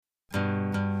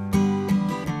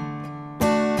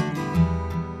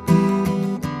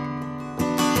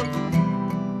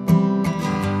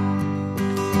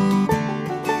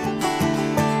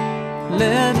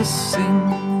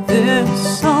sing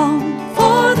this song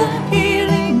for the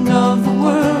healing of the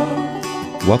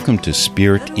world. Welcome to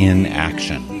Spirit in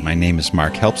Action. My name is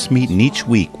Mark Helpsmeet, and each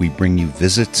week we bring you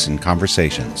visits and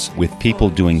conversations with people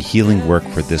doing healing work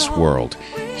for this world,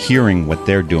 hearing what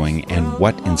they're doing and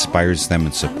what inspires them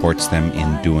and supports them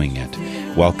in doing it.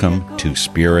 Welcome to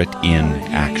Spirit in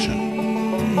Action.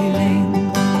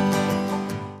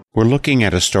 We're looking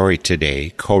at a story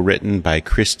today co-written by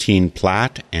Christine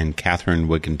Platt and Catherine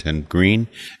Wigginton Green,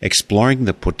 exploring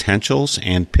the potentials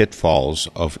and pitfalls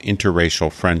of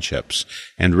interracial friendships,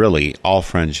 and really all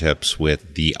friendships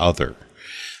with the other.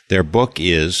 Their book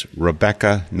is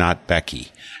Rebecca, Not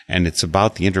Becky, and it's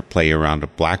about the interplay around a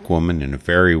black woman in a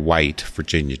very white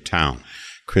Virginia town.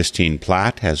 Christine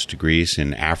Platt has degrees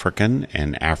in African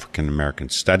and African American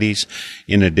Studies,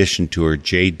 in addition to her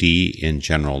JD in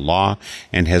General Law,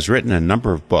 and has written a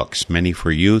number of books, many for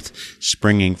youth,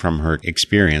 springing from her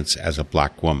experience as a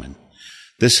black woman.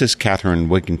 This is Catherine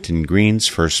Wigginton Green's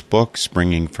first book,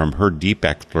 springing from her deep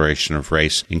exploration of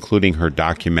race, including her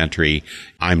documentary,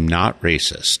 I'm Not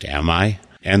Racist, Am I?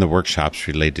 And the workshops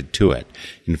related to it,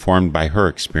 informed by her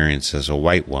experience as a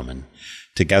white woman.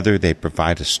 Together, they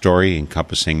provide a story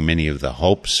encompassing many of the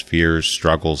hopes, fears,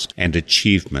 struggles, and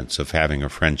achievements of having a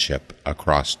friendship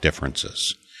across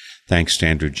differences. Thanks to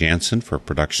Andrew Jansen for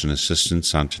production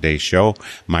assistance on today's show.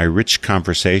 My rich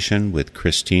conversation with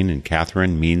Christine and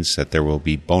Catherine means that there will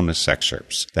be bonus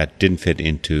excerpts that didn't fit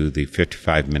into the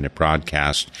 55-minute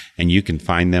broadcast, and you can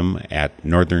find them at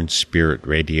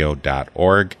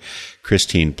northernspiritradio.org.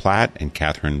 Christine Platt and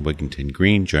Catherine Wigginton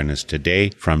Green join us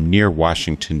today from near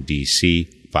Washington, D.C.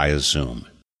 via Zoom.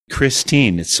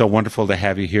 Christine, it's so wonderful to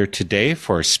have you here today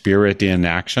for Spirit in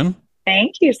Action.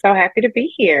 Thank you. So happy to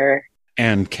be here.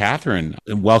 And Catherine,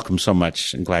 welcome so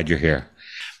much. I'm glad you're here.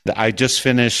 I just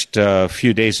finished a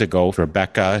few days ago,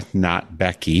 Rebecca, Not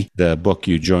Becky, the book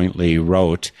you jointly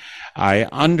wrote. I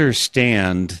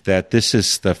understand that this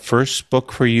is the first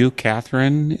book for you,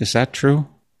 Catherine. Is that true?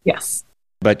 Yes.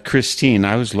 But Christine,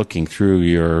 I was looking through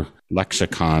your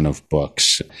lexicon of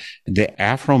books. The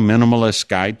Afro-Minimalist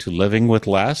Guide to Living with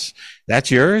Less, that's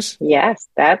yours? Yes,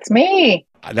 that's me.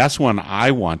 That's one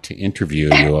I want to interview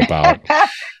you about.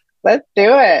 Let's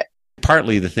do it.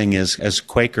 Partly the thing is, as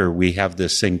Quaker, we have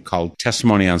this thing called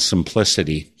Testimony on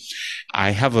Simplicity. I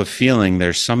have a feeling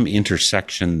there's some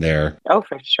intersection there. Oh,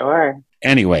 for sure.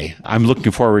 Anyway, I'm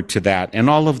looking forward to that. And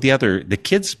all of the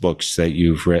kids' books that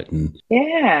you've written.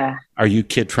 Yeah. Are you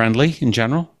kid-friendly in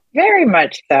general? Very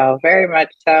much so. Very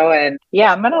much so. And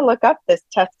yeah, I'm going to look up this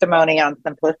Testimony on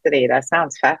Simplicity. That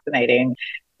sounds fascinating.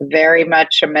 Very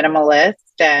much a minimalist,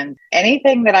 and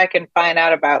anything that I can find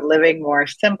out about living more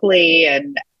simply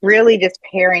and really just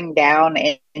paring down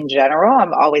in general,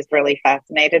 I'm always really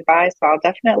fascinated by. So I'll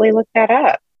definitely look that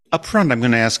up. Up front, I'm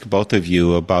going to ask both of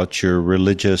you about your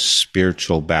religious,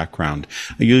 spiritual background.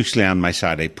 Usually on my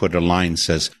side, I put a line that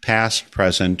says past,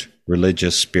 present,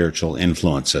 religious, spiritual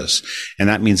influences. And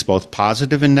that means both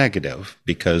positive and negative,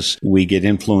 because we get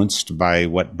influenced by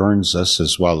what burns us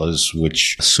as well as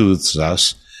which soothes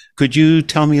us. Could you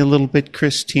tell me a little bit,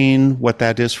 Christine, what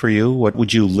that is for you? What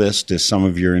would you list as some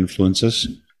of your influences?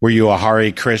 Were you a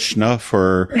Hare Krishna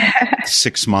for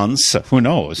 6 months? Who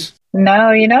knows?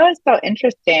 No, it's so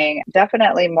interesting.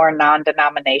 Definitely more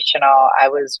non-denominational. I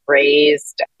was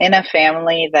raised in a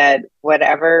family that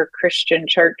whatever Christian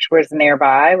church was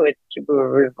nearby, which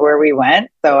was where we went.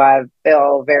 So I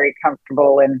feel very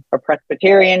comfortable in a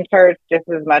Presbyterian church just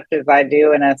as much as I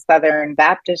do in a Southern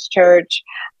Baptist church.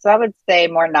 So I would say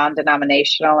more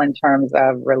non-denominational in terms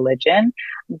of religion.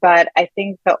 But I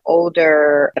think the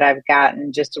older that I've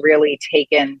gotten, just really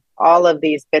taken all of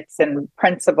these bits and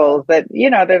principles that,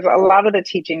 there's a lot of the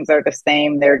teachings are the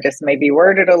same. They're just maybe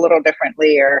worded a little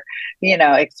differently or,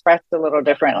 expressed a little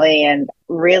differently, and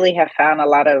really have found a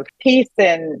lot of peace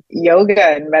in yoga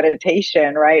and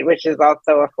meditation, right? Which is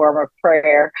also a form of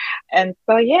prayer. And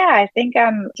so, yeah, I think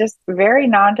I'm just very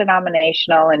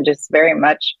non-denominational and just very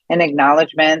much an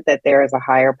acknowledgement that there is a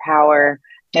higher power,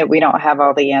 that we don't have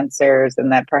all the answers,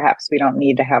 and that perhaps we don't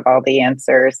need to have all the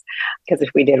answers, because if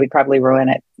we did, we'd probably ruin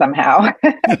it somehow.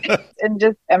 And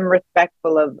just am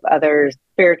respectful of others'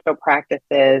 spiritual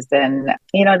practices and,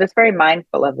 just very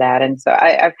mindful of that. And so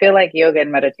I feel like yoga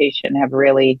and meditation have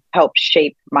really helped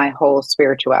shape my whole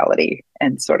spirituality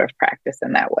and sort of practice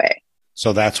in that way.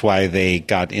 So that's why they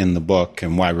got in the book,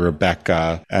 and why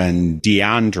Rebecca and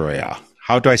DeAndrea.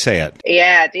 How do I say it?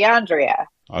 Yeah, DeAndrea.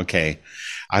 Okay.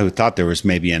 I thought there was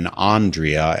maybe an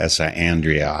Andrea as an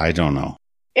Andrea. I don't know.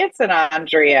 It's an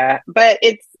Andrea, but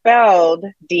it's spelled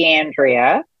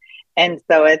DeAndrea. And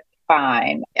so it's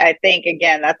fine. I think,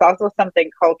 again, that's also something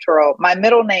cultural. My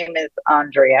middle name is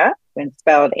Andrea, and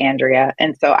spelled Andrea.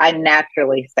 And so I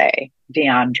naturally say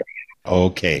DeAndrea.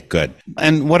 Okay, good.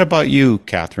 And what about you,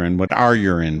 Catherine? What are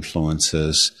your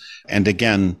influences? And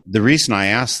again, the reason I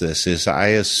ask this is I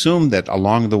assume that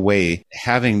along the way,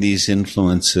 having these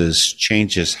influences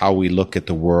changes how we look at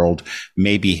the world,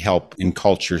 maybe help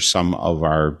inculture some of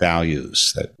our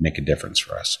values that make a difference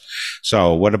for us.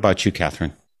 So what about you,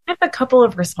 Catherine? I have a couple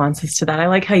of responses to that. I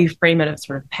like how you frame it as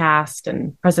sort of past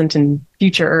and present and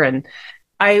future. And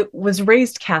I was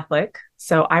raised Catholic,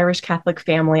 so Irish Catholic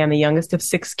family. I'm the youngest of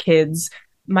 6 kids.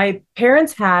 My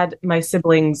parents had my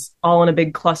siblings all in a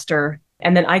big cluster.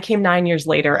 And then I came 9 years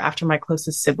later after my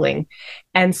closest sibling.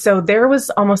 And so there was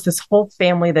almost this whole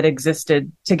family that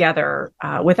existed together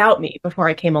without me before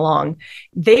I came along.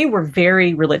 They were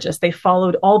very religious. They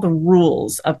followed all the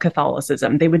rules of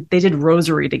Catholicism. They did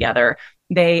rosary together.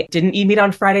 They didn't eat meat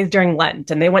on Fridays during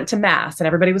Lent, and they went to mass, and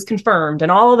everybody was confirmed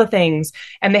and all of the things.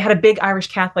 And they had a big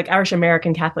Irish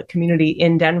American Catholic community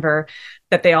in Denver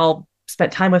that they all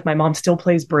spent time with. My mom still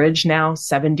plays bridge now,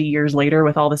 70 years later,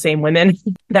 with all the same women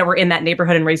that were in that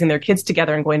neighborhood and raising their kids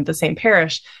together and going to the same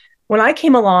parish. When I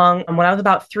came along, when I was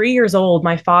about 3 years old,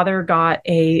 my father got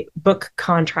a book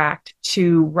contract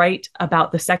to write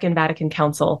about the Second Vatican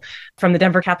Council from the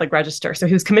Denver Catholic Register. So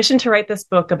he was commissioned to write this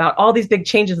book about all these big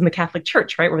changes in the Catholic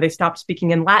Church, right, where they stopped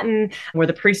speaking in Latin, where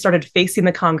the priest started facing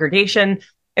the congregation.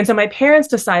 And so my parents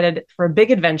decided for a big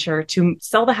adventure to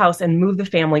sell the house and move the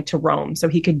family to Rome so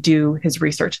he could do his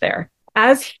research there.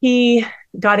 As he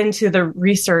got into the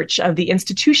research of the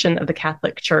institution of the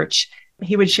Catholic Church,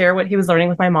 he would share what he was learning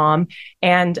with my mom,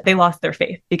 and they lost their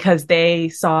faith because they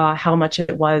saw how much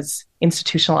it was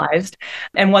institutionalized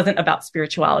and wasn't about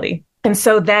spirituality. And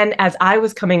so then as I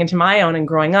was coming into my own and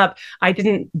growing up, I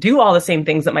didn't do all the same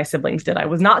things that my siblings did. I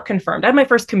was not confirmed. I had my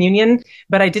first communion,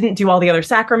 but I didn't do all the other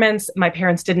sacraments. My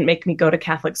parents didn't make me go to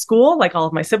Catholic school like all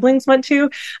of my siblings went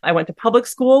to. I went to public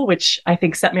school, which I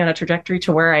think set me on a trajectory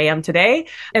to where I am today.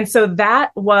 And so that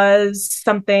was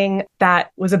something that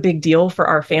was a big deal for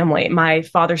our family. My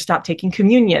father stopped taking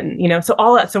communion, so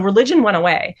all that. So religion went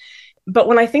away. But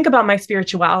when I think about my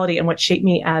spirituality and what shaped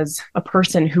me as a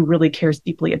person who really cares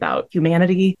deeply about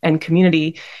humanity and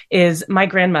community is my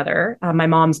grandmother, my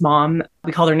mom's mom.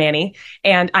 We called her Nanny.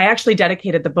 And I actually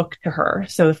dedicated the book to her.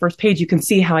 So the first page, you can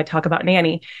see how I talk about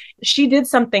Nanny. She did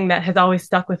something that has always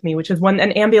stuck with me, which is when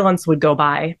an ambulance would go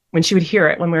by, when she would hear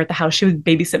it, when we were at the house, she would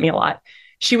babysit me a lot.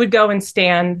 She would go and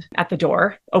stand at the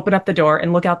door, open up the door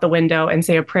and look out the window and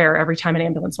say a prayer every time an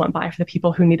ambulance went by for the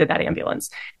people who needed that ambulance.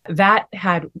 That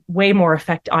had way more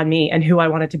effect on me and who I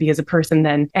wanted to be as a person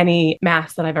than any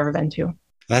mass that I've ever been to.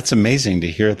 That's amazing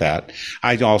to hear that.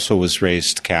 I also was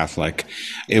raised Catholic.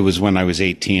 It was when I was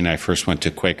 18, I first went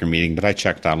to Quaker meeting, but I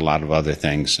checked out a lot of other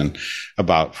things. And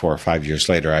about 4 or 5 years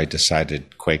later, I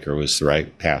decided Quaker was the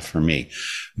right path for me.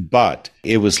 But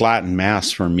it was Latin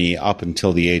Mass for me up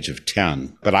until the age of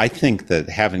 10. But I think that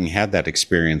having had that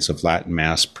experience of Latin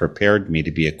Mass prepared me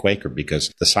to be a Quaker because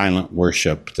the silent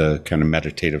worship, the kind of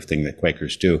meditative thing that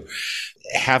Quakers do,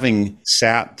 having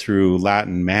sat through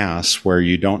Latin Mass where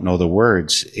you don't know the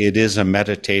words, it is a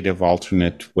meditative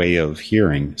alternate way of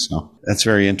hearing. So that's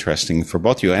very interesting for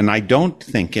both of you. And I don't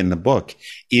think in the book,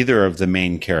 either of the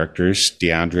main characters,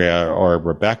 DeAndrea or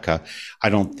Rebecca, I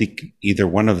don't think either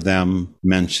one of them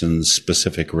mentions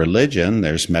specific religion.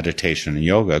 There's meditation and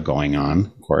yoga going on,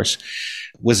 of course.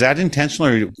 Was that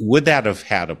intentional, or would that have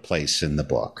had a place in the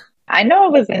book? I know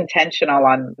it was intentional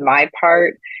on my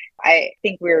part. I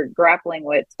think we're grappling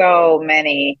with so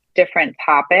many different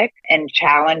topics and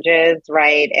challenges,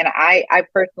 right? And I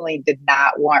personally did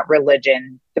not want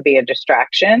religion to be a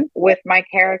distraction with my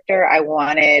character. I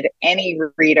wanted any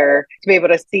reader to be able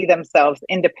to see themselves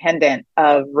independent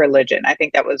of religion. I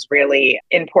think that was really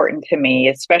important to me,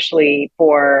 especially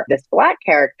for this Black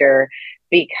character,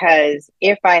 because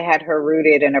if I had her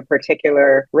rooted in a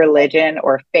particular religion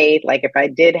or faith, like if I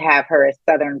did have her as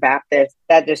Southern Baptist,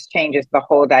 that just changes the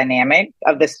whole dynamic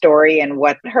of the story and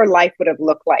what her life would have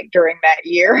looked like during that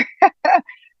year.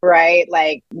 Right?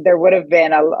 Like there would have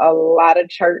been a lot of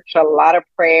church, a lot of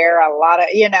prayer, a lot of,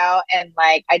 and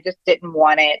like, I just didn't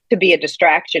want it to be a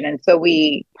distraction. And so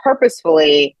we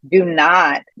purposefully do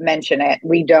not mention it.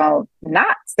 We don't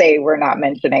not say we're not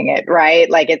mentioning it, right?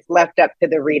 Like it's left up to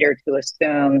the reader to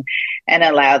assume and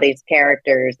allow these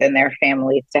characters and their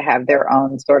families to have their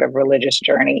own sort of religious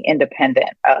journey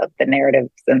independent of the narratives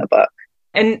in the book.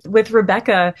 And with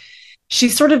Rebecca, she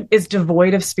sort of is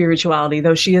devoid of spirituality,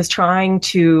 though she is trying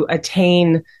to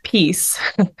attain peace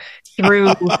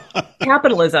through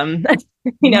capitalism.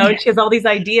 She has all these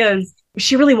ideas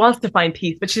she really wants to find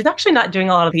peace, but she's actually not doing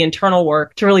a lot of the internal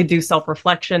work to really do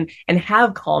self-reflection and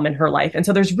have calm in her life. And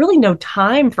so there's really no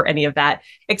time for any of that,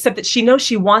 except that she knows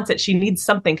she wants it. She needs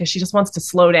something because she just wants to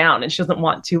slow down and she doesn't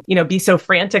want to, be so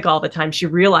frantic all the time. She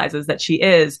realizes that she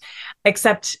is,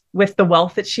 except with the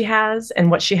wealth that she has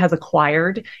and what she has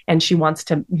acquired, and she wants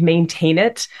to maintain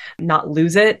it, not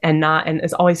lose it, and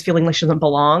is always feeling like she doesn't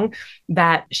belong,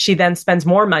 that she then spends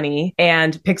more money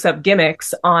and picks up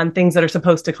gimmicks on things that are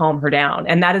supposed to calm her down.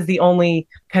 And that is the only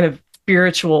kind of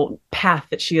spiritual path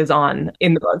that she is on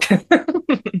in the book.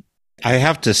 I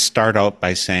have to start out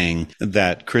by saying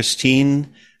that,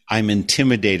 Christine, I'm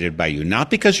intimidated by you, not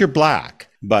because you're Black,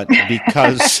 but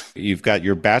because you've got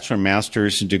your bachelor,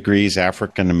 master's degrees,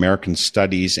 African American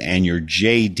studies, and your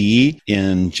JD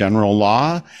in general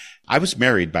law. I was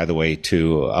married, by the way,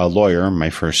 to a lawyer, my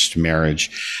first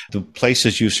marriage. The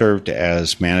places you served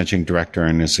as managing director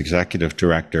and as executive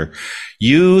director,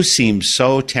 you seem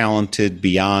so talented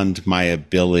beyond my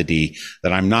ability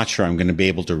that I'm not sure I'm going to be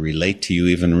able to relate to you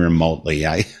even remotely.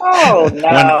 When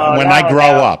I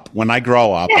grow up,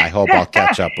 I hope I'll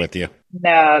catch up with you.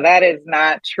 No, that is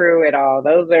not true at all.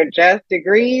 Those are just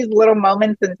degrees, little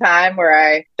moments in time where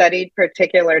I studied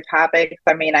particular topics.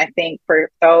 I mean, I think for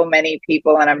so many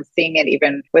people, and I'm seeing it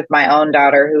even with my own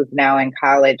daughter who's now in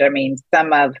college, I mean,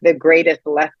 some of the greatest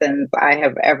lessons I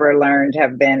have ever learned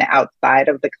have been outside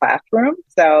of the classroom.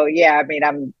 So yeah, I mean,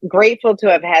 I'm grateful to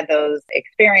have had those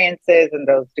experiences and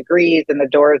those degrees and the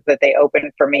doors that they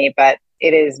opened for me. But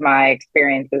it is my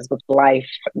experiences with life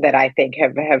that I think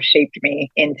have shaped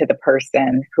me into the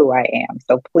person who I am.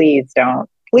 So please don't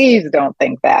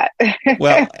think that.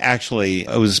 Well, actually,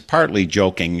 I was partly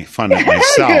joking fun at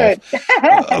myself,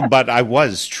 but I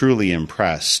was truly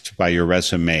impressed by your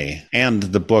resume and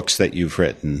the books that you've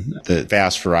written, the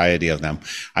vast variety of them.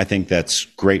 I think that's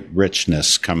great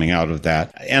richness coming out of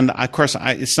that. And of course,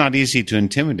 it's not easy to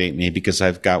intimidate me because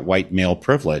I've got white male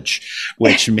privilege,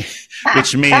 which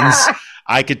means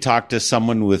I could talk to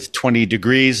someone with 20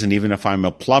 degrees, and even if I'm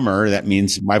a plumber, that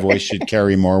means my voice should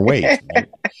carry more weight.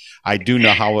 I do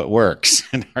know how it works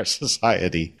in our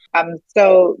society. I'm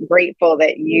so grateful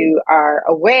that you are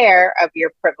aware of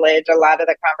your privilege. A lot of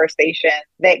the conversations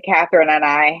that Catherine and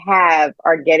I have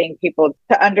are getting people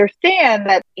to understand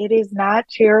that it is not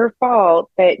your fault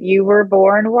that you were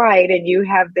born white and you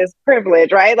have this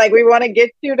privilege, right? Like, we want to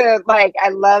get you to, like, I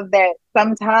love that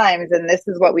sometimes, and this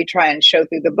is what we try and show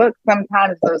through the book,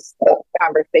 sometimes those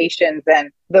conversations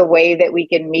and the way that we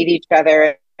can meet each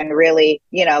other and really,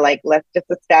 let's just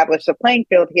establish a playing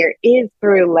field here is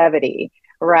through levity.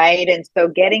 Right. And so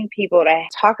getting people to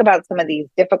talk about some of these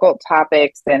difficult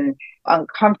topics and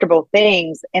uncomfortable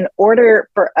things, in order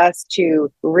for us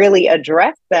to really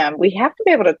address them, we have to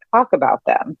be able to talk about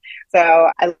them.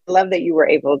 So I love that you were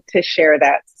able to share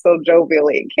that so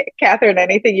jovially. Catherine,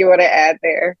 anything you want to add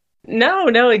there?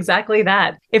 No, exactly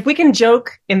that. If we can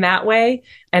joke in that way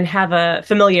and have a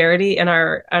familiarity in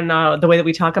the way that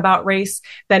we talk about race,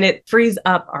 then it frees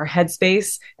up our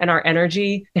headspace and our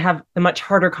energy to have the much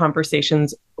harder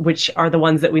conversations, which are the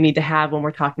ones that we need to have when we're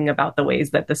talking about the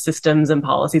ways that the systems and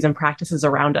policies and practices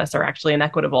around us are actually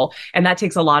inequitable. And that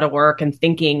takes a lot of work and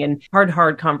thinking and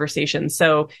hard conversations.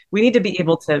 So we need to be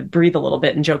able to breathe a little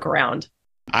bit and joke around.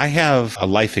 I have a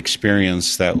life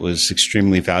experience that was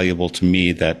extremely valuable to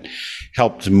me that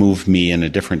helped move me in a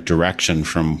different direction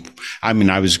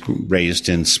I was raised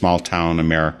in small town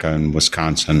America in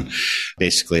Wisconsin,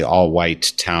 basically all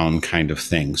white town kind of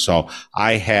thing. So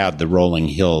I had the rolling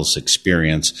hills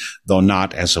experience, though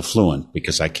not as affluent,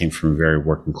 because I came from a very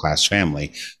working class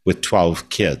family with 12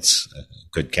 kids, a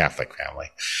good Catholic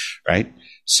family, right?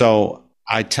 So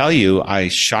I tell you, I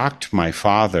shocked my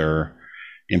father.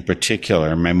 In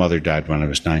particular, my mother died when I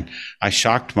was 9. I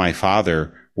shocked my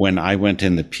father when I went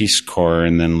in the Peace Corps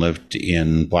and then lived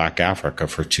in Black Africa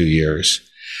for 2 years.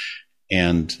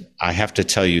 And I have to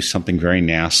tell you something very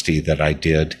nasty that I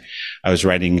did. I was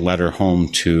writing a letter home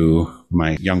to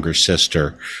my younger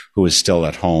sister, who was still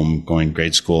at home going to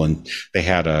grade school, and they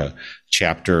had a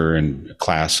chapter and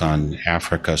class on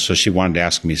Africa. So she wanted to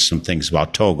ask me some things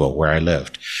about Togo, where I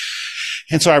lived.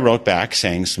 And so I wrote back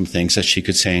saying some things that she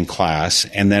could say in class.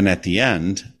 And then at the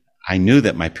end, I knew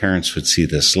that my parents would see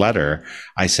this letter.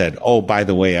 I said, oh, by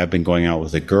the way, I've been going out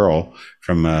with a girl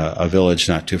from a village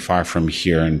not too far from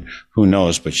here. And who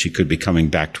knows, but she could be coming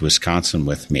back to Wisconsin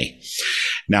with me.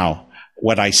 Now,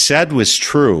 what I said was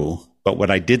true, but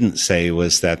what I didn't say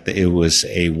was that it was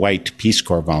a white Peace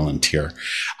Corps volunteer.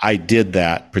 I did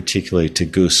that particularly to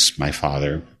goose my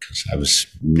father because I was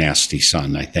a nasty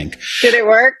son, I think. Did it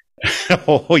work?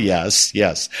 Oh,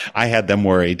 yes. I had them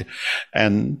worried,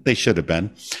 and they should have been.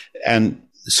 And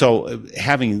So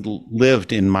having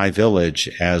lived in my village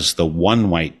as the one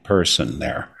white person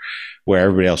there, where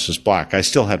everybody else was black, I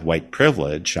still had white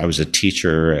privilege. I was a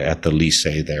teacher at the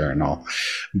lycée there and all.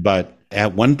 But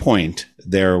at one point,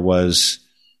 there was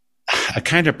a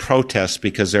kind of protest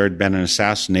because there had been an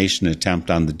assassination attempt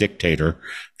on the dictator,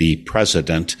 the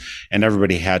president, and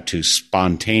everybody had to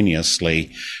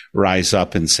spontaneously rise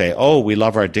up and say, oh, we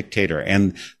love our dictator.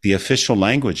 And the official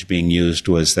language being used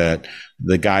was that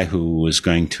the guy who was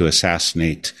going to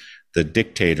assassinate the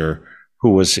dictator, who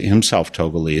was himself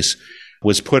Togolese,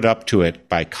 was put up to it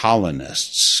by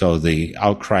colonists. So the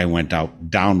outcry went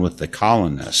down with the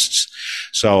colonists.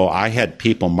 So I had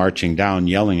people marching down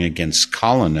yelling against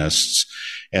colonists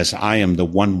as I am the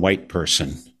one white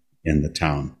person in the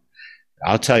town.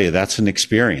 I'll tell you, that's an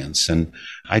experience. And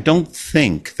I don't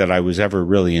think that I was ever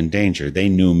really in danger. They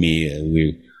knew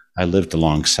me. I lived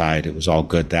alongside. It was all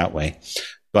good that way.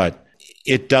 But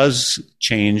it does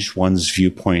change one's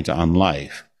viewpoint on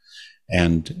life.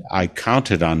 And I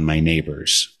counted on my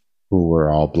neighbors who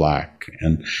were all black.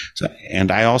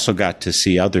 And I also got to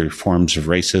see other forms of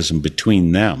racism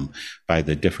between them by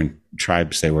the different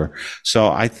tribes they were. So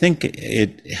I think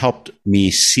it helped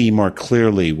me see more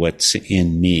clearly what's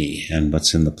in me and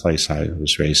what's in the place I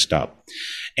was raised up.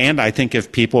 And I think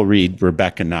if people read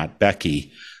Rebecca Not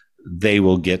Becky, they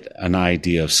will get an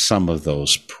idea of some of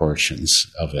those portions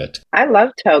of it. I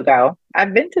love Togo.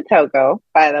 I've been to Togo,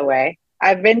 by the way.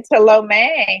 I've been to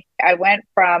Lomé. I went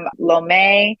from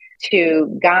Lomé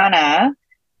to Ghana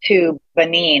to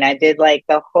Benin. I did like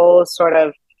the whole sort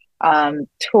of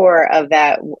tour of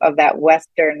that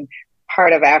western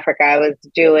part of Africa. I was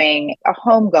doing a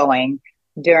homegoing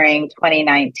during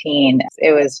 2019.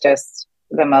 It was just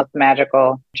the most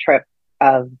magical trip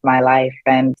of my life.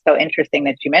 And so interesting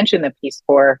that you mentioned the Peace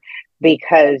Corps,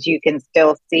 because you can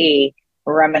still see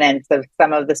remnants of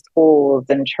some of the schools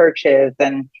and churches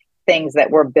and things that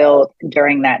were built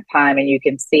during that time. And you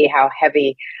can see how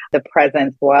heavy the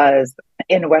presence was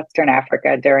in Western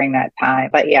Africa during that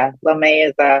time. But yeah, Lomé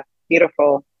is a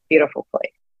beautiful, beautiful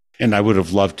place. And I would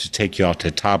have loved to take you out to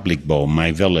Tabligbo,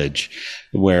 my village,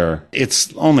 where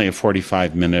it's only a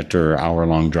 45-minute or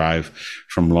hour-long drive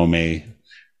from Lomé,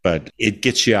 but it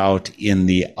gets you out in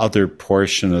the other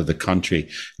portion of the country.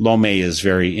 Lomé is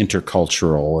very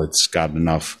intercultural. It's got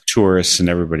enough tourists and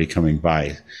everybody coming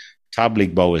by.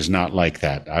 Tabligbo is not like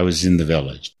that. I was in the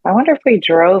village. I wonder if we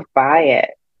drove by it.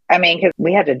 I mean, because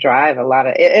we had to drive a lot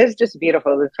of it. Was just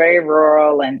beautiful. It was very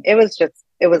rural and it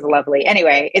was lovely.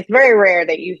 Anyway, it's very rare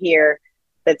that you hear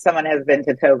that someone has been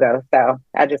to Togo. So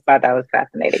I just thought that was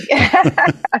fascinating.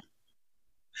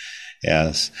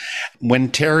 Yes. When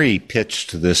Terry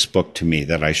pitched this book to me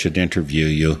that I should interview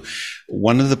you,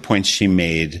 one of the points she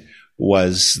made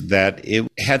was that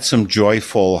it had some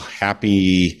joyful,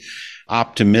 happy,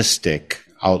 optimistic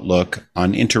outlook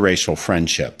on interracial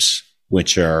friendships,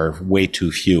 which are way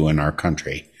too few in our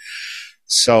country.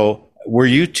 So were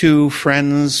you two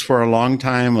friends for a long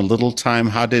time, a little time?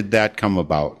 How did that come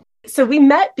about? So we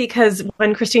met because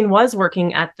when Christine was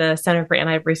working at the Center for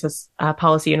Anti-Racist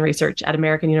Policy and Research at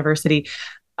American University,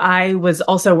 I was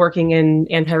also working in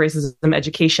anti-racism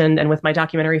education. And with my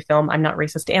documentary film, I'm Not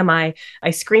Racist, Am I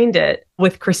screened it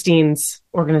with Christine's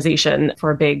organization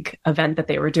for a big event that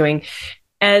they were doing.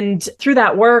 And through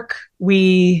that work,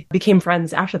 we became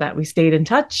friends after that. We stayed in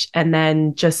touch. And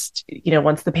then just,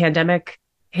 once the pandemic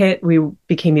hit, we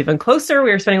became even closer. We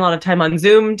were spending a lot of time on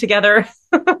Zoom together,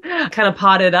 kind of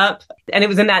potted up. And it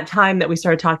was in that time that we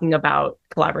started talking about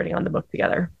collaborating on the book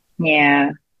together.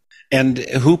 Yeah. And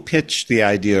who pitched the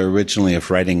idea originally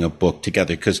of writing a book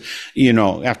together? Because,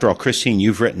 after all, Christine,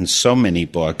 you've written so many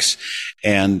books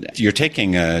and you're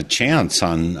taking a chance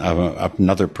on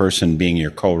another person being your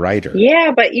co-writer.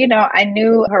 Yeah, but, I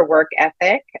knew her work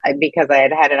ethic because I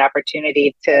had an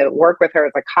opportunity to work with her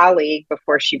as a colleague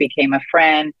before she became a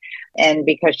friend. And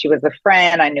because she was a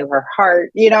friend, I knew her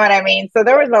heart. You know what I mean? So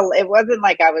it wasn't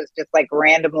like I was just like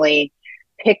randomly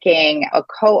picking a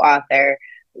co-author.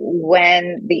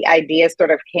 When the idea sort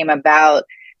of came about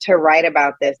to write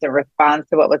about this in response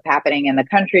to what was happening in the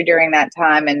country during that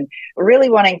time, and really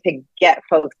wanting to get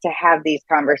folks to have these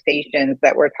conversations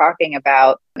that we're talking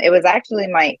about, it was actually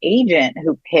my agent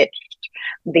who pitched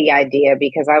the idea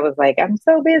because I was like, I'm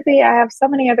so busy. I have so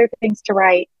many other things to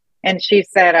write. And she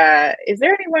said, is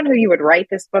there anyone who you would write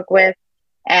this book with?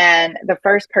 And the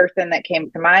first person that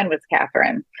came to mind was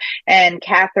Catherine. And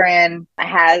Catherine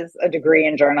has a degree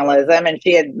in journalism. And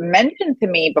she had mentioned to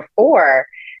me before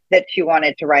that she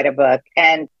wanted to write a book.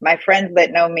 And my friends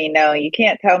that know me know you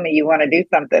can't tell me you want to do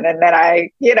something. And then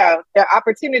the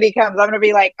opportunity comes, I'm going to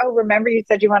be like, oh, remember you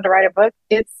said you wanted to write a book?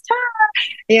 It's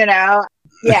time,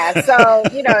 Yeah. So,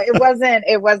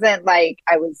 it wasn't like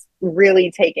I was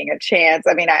really taking a chance.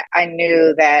 I mean, I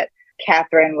knew that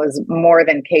Catherine was more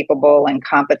than capable and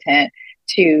competent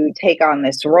to take on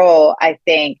this role. I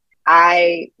think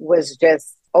I was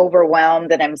just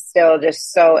overwhelmed, and I'm still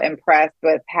just so impressed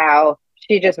with how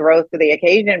she just rose to the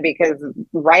occasion, because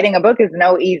writing a book is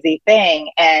no easy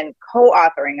thing, and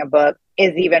co-authoring a book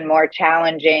is even more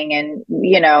challenging. And,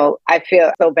 I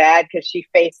feel so bad because she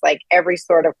faced like every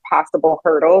sort of possible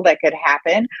hurdle that could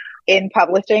happen in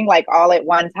publishing, like all at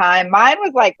one time. Mine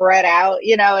was like read out,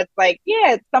 it's like,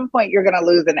 yeah, at some point you're going to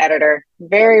lose an editor.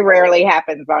 Very rarely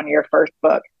happens on your first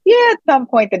book. Yeah, at some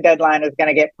point the deadline is going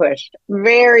to get pushed.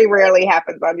 Very rarely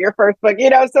happens on your first book,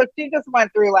 so she just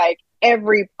went through like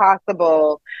every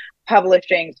possible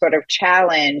publishing sort of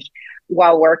challenge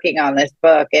while working on this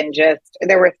book. And just,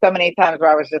 there were so many times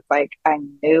where I was just like, I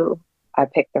knew I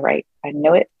picked I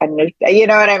knew it. I knew, you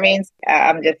know what I mean?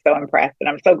 I'm just so impressed, and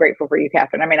I'm so grateful for you,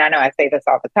 Catherine. I mean, I know I say this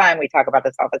all the time. We talk about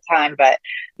this all the time, but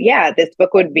yeah, this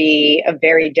book would be a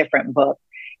very different book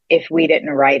if we didn't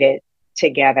write it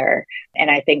together. And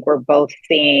I think we're both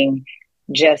seeing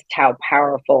just how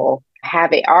powerful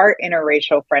having our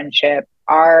interracial friendship,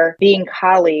 our being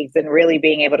colleagues and really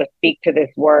being able to speak to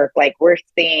this work, like we're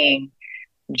seeing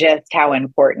just how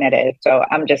important it is. So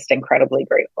I'm just incredibly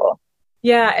grateful.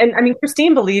 Yeah. And I mean,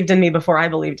 Christine believed in me before I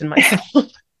believed in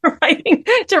myself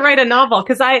to write a novel,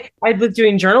 because I was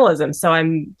doing journalism. So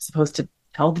I'm supposed to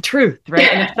tell the truth, right?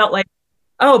 And it felt like,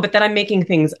 oh, but then I'm making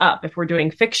things up if we're doing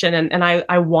fiction. And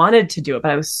I wanted to do it, but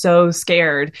I was so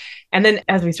scared. And then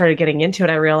as we started getting into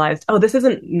it, I realized, oh, this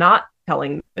isn't not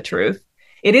telling the truth.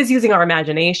 It is using our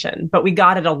imagination, but we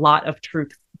got at a lot of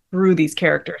truth through these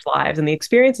characters' lives and the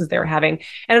experiences they were having.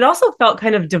 And it also felt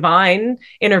kind of divine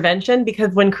intervention,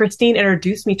 because when Christine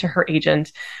introduced me to her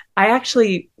agent, I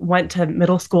actually went to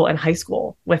middle school and high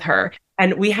school with her.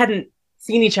 And we hadn't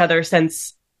seen each other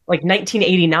since like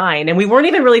 1989. And we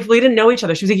didn't know each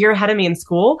other. She was a year ahead of me in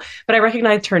school, but I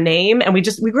recognized her name. And we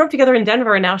grew up together in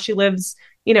Denver. And now she lives,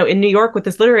 in New York with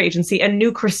this literary agency, and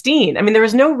knew Christine. I mean, there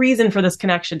was no reason for this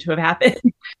connection to have happened.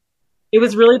 It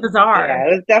was really bizarre. Yeah,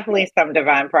 it was definitely some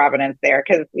divine providence there.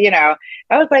 Because, I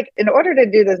was like, in order to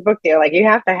do this book deal, like you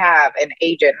have to have an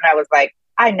agent. And I was like,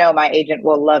 I know my agent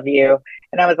will love you.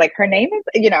 And I was like, her name is,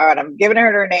 and I'm giving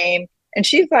her name. And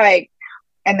she's like,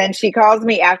 and then she calls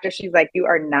me after, she's like, you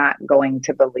are not going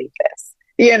to believe this,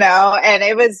 and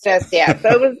it was just, yeah.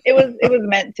 So it was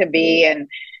meant to be. And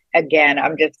again,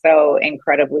 I'm just so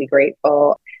incredibly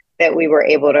grateful that we were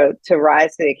able to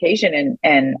rise to the occasion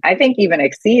and I think even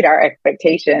exceed our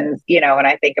expectations, when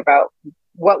I think about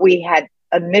what we had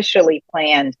initially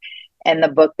planned and the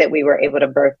book that we were able to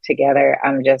birth together.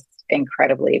 I'm just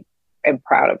incredibly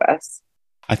proud of us.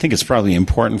 I think it's probably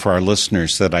important for our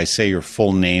listeners that I say your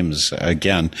full names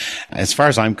again. As far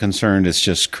as I'm concerned, it's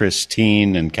just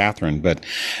Christine and Catherine, but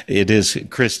it is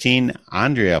Christine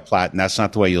Andrea Platt, and that's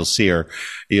not the way you'll see her.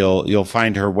 You'll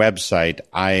find her website,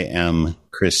 I am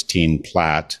Christine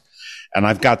Platt, and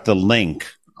I've got the link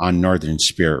on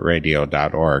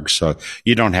northernspiritradio.org, so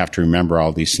you don't have to remember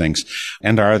all these things.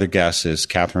 And our other guest is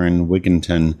Catherine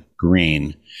Wigginton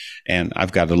Green, and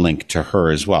I've got a link to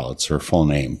her as well. It's her full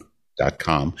name.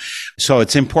 .com. So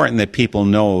it's important that people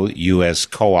know you as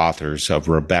co-authors of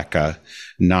Rebecca,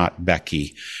 Not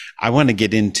Becky. I want to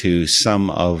get into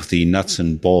some of the nuts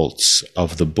and bolts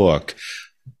of the book,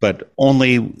 but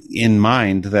only in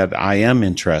mind that I am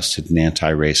interested in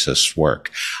anti-racist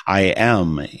work. I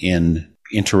am in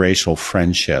interracial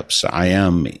friendships. I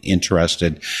am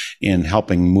interested in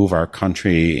helping move our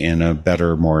country in a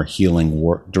better, more healing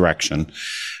direction,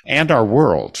 and our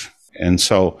world. And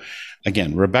so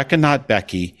again, Rebecca, Not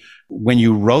Becky, when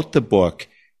you wrote the book,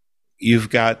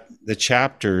 you've got the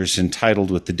chapters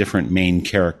entitled with the different main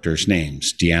characters'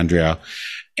 names, DeAndrea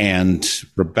and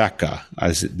Rebecca,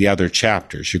 as the other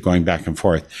chapters. You're going back and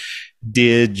forth.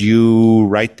 Did you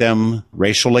write them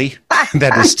racially?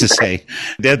 That is to say,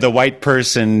 did the white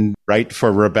person write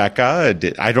for Rebecca?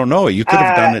 I don't know. You could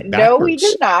have done it backwards. No, we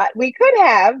did not. We could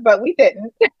have, but we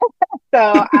didn't.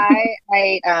 So I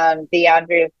write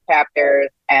DeAndrea's chapters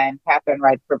and Catherine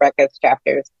writes Rebecca's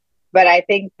chapters. But I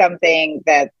think something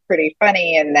that's pretty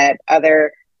funny and that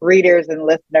other readers and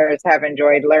listeners have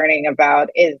enjoyed learning about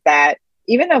is that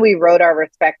even though we wrote our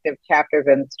respective chapters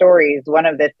and stories, one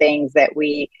of the things that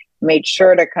we made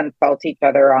sure to consult each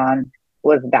other on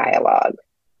was dialogue,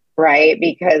 right?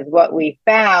 Because what we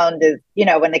found is,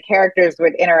 when the characters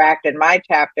would interact in my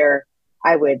chapter,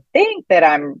 I would think that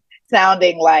I'm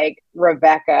sounding like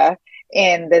Rebecca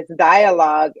in this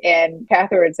dialogue. And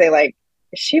Catherine would say like,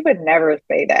 she would never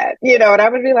say that, and I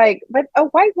would be like, but a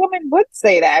white woman would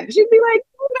say that. She'd be like,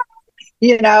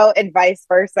 and vice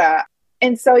versa.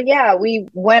 And so, yeah, we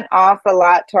went off a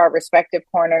lot to our respective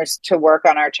corners to work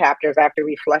on our chapters after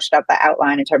we fleshed out the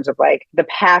outline in terms of like the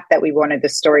path that we wanted the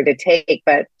story to take.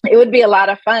 But it would be a lot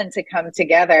of fun to come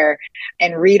together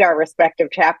and read our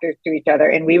respective chapters to each other.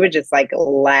 And we would just like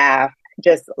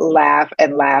just laugh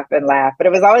and laugh and laugh. But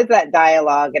it was always that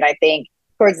dialogue. And I think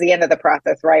towards the end of the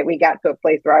process, right, we got to a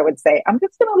place where I would say, I'm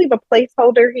just going to leave a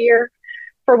placeholder here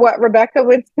for what Rebecca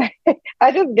would say.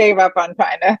 I just gave up on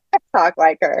trying to talk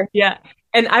like her. Yeah.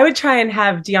 And I would try and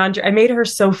have DeAndre, I made her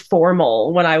so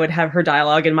formal when I would have her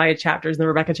dialogue in my chapters and the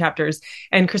Rebecca chapters.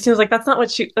 And Christine was like, that's not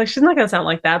what she's not going to sound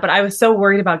like that. But I was so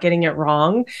worried about getting it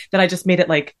wrong that I just made it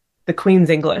like the Queen's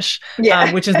English,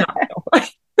 which is not real.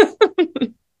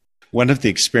 One of the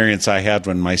experience I had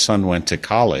when my son went to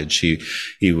college,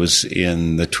 he was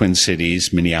in the Twin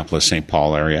Cities, Minneapolis, St.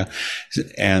 Paul area.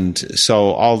 And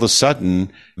so all of a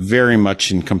sudden, very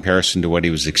much in comparison to what he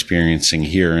was experiencing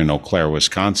here in Eau Claire,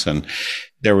 Wisconsin,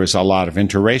 there was a lot of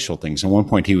interracial things. At one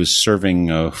point, he was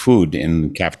serving food in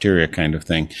the cafeteria kind of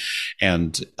thing.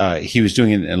 And he was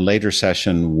doing it in a later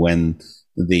session when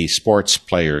the sports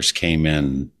players came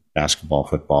in, basketball,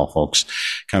 football folks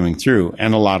coming through,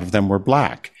 and a lot of them were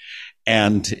Black.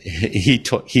 And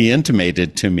he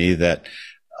intimated to me that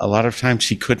a lot of times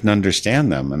he couldn't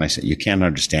understand them. And I said, you can't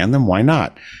understand them? Why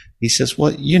not? He says,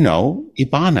 well,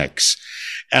 Ebonics.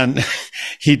 And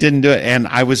he didn't do it. And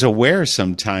I was aware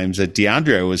sometimes that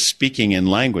DeAndre was speaking in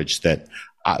language that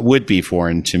would be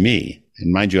foreign to me.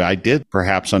 And mind you, I did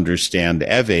perhaps understand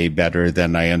Ewe better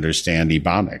than I understand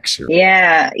Ebonics.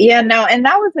 Yeah, no, and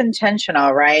that was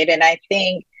intentional, right? And I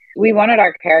think we wanted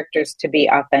our characters to be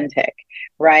authentic,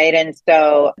 right? And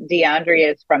so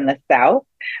DeAndre is from the South,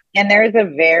 and there's a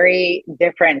very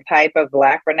different type of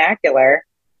Black vernacular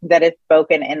that is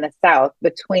spoken in the South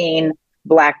between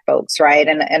Black folks, right?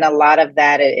 And a lot of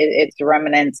that, it's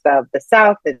remnants of the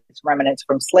South, it's remnants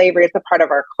from slavery, it's a part of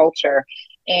our culture.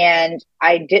 And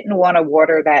I didn't want to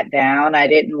water that down. I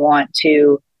didn't want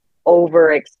to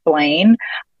over-explain.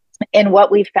 And what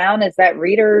we found is that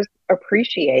readers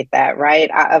appreciate that,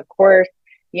 right? Of course,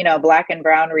 Black and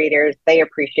brown readers, they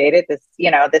appreciate it.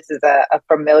 This is a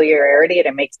familiarity and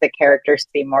it makes the characters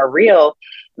seem more real.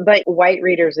 But white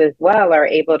readers as well are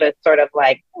able to sort of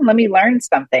like, let me learn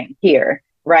something here,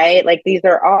 right? Like these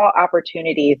are all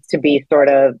opportunities to be sort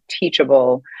of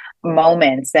teachable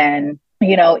moments. And,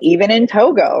 even in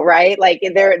Togo, right? Like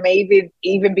there may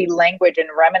even be language and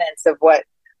remnants of what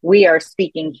we are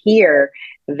speaking here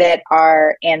that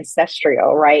are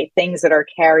ancestral, right? Things that are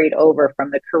carried over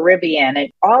from the Caribbean,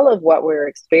 and all of what we're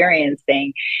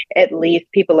experiencing, at least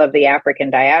people of the African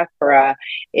diaspora,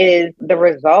 is the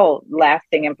result,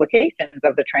 lasting implications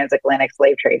of the transatlantic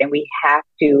slave trade. And we have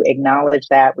to acknowledge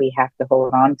that. We have to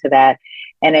hold on to that.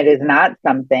 And it is not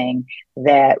something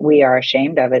that we are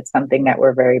ashamed of. It's something that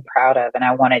we're very proud of. And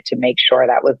I wanted to make sure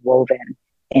that was woven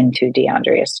into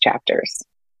DeAndrea's chapters.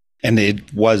 And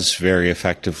it was very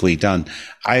effectively done.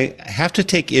 I have to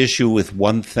take issue with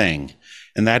one thing,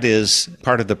 and that is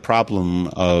part of the problem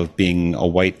of being a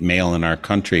white male in our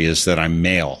country is that I'm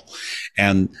male.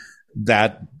 And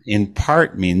that in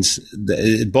part means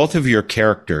that both of your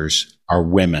characters are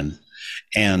women.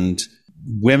 And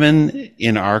women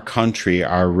in our country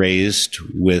are raised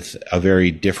with a very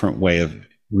different way of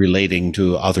relating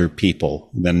to other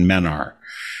people than men are.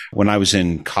 When I was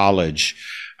in college,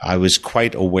 I was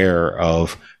quite aware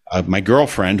of my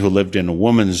girlfriend who lived in a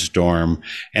woman's dorm,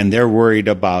 and they're worried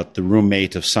about the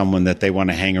roommate of someone that they want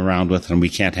to hang around with, and we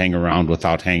can't hang around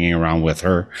without hanging around with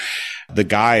her. The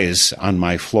guys on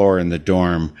my floor in the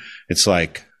dorm, it's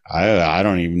like, I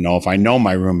don't even know if I know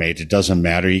my roommate. It doesn't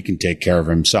matter. He can take care of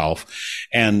himself.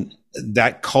 And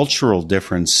that cultural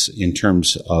difference in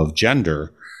terms of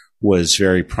gender was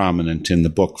very prominent in the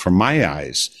book from my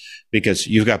eyes. Because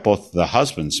you've got both the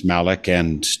husbands, Malik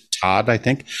and Todd, I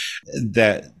think,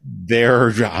 that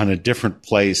they're on a different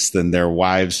place than their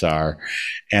wives are.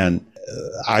 And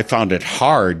I found it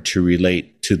hard to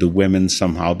relate to the women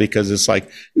somehow because it's like,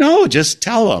 no, just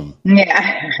tell them.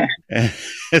 Yeah.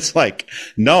 It's like,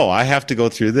 no, I have to go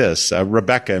through this.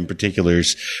 Rebecca in particular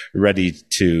is ready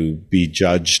to be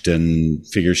judged and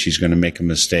figures she's going to make a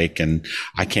mistake and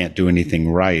I can't do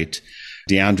anything right.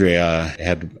 DeAndrea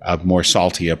had a more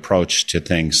salty approach to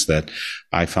things that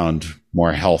I found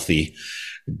more healthy.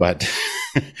 But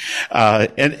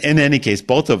in any case,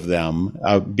 both of them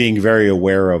being very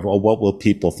aware of, what will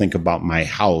people think about my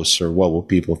house or what will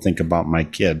people think about my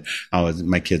kid, how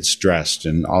my kid's dressed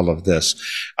and all of this.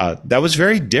 That was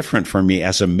very different for me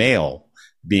as a male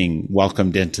being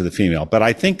welcomed into the female. But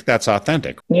I think that's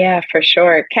authentic. Yeah, for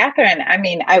sure. Catherine, I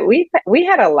mean, we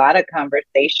had a lot of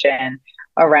conversation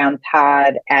around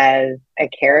Todd as a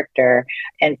character.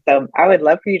 And so I would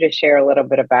love for you to share a little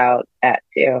bit about that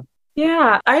too.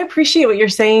 Yeah, I appreciate what you're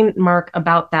saying, Mark,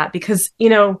 about that because,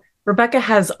 Rebecca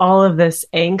has all of this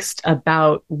angst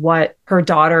about what her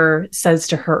daughter says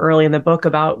to her early in the book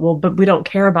about, well, but we don't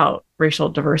care about racial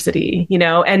diversity,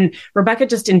 and Rebecca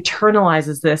just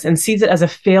internalizes this and sees it as a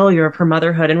failure of her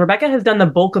motherhood. And Rebecca has done the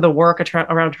bulk of the work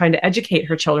around trying to educate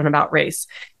her children about race.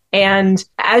 And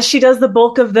as she does the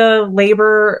bulk of the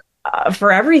labor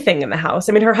for everything in the house.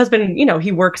 I mean, her husband,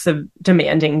 he works a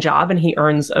demanding job and he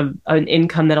earns an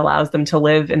income that allows them to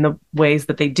live in the ways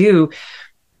that they do.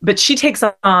 But she takes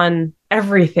on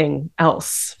everything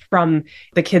else, from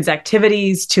the kids'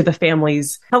 activities to the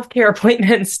family's healthcare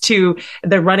appointments to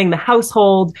the running the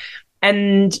household.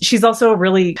 And she's also a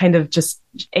really kind of just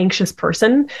anxious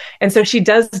person. And so she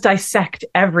does dissect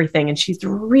everything. And she's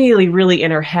really, really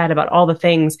in her head about all the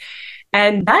things.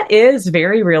 And that is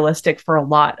very realistic for a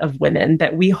lot of women,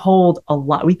 that we hold a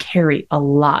lot, we carry a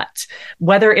lot,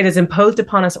 whether it is imposed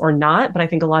upon us or not. But I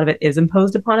think a lot of it is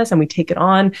imposed upon us and we take it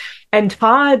on. And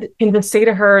Todd can just say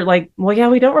to her, like, well, yeah,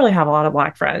 we don't really have a lot of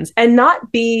Black friends, and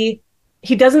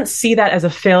he doesn't see that as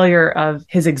a failure of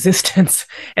his existence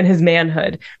and his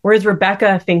manhood. Whereas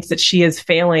Rebecca thinks that she is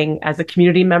failing as a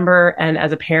community member and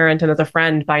as a parent and as a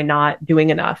friend by not doing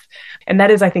enough. And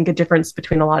that is, I think, a difference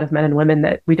between a lot of men and women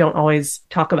that we don't always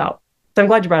talk about. So I'm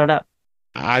glad you brought it up.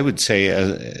 I would say,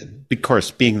 of course,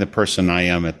 being the person I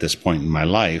am at this point in my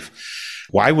life,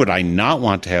 why would I not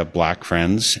want to have Black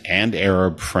friends and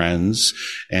Arab friends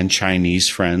and Chinese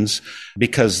friends?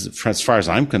 Because as far as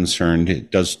I'm concerned,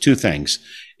 it does two things.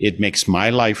 It makes my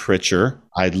life richer.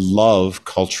 I love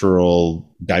cultural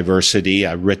diversity,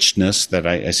 richness that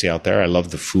I see out there. I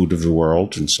love the food of the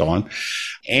world and so on.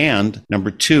 And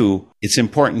number two, it's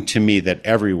important to me that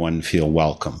everyone feel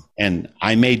welcome. And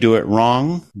I may do it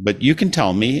wrong, but you can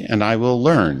tell me and I will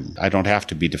learn. I don't have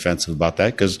to be defensive about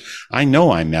that because I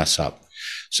know I mess up.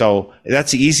 So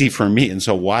that's easy for me. And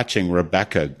so watching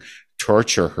Rebecca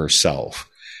torture herself.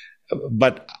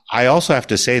 But I also have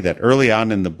to say that early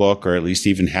on in the book, or at least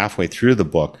even halfway through the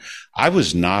book, I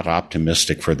was not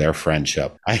optimistic for their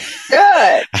friendship.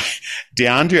 Good.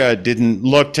 Deandra didn't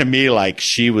look to me like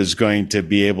she was going to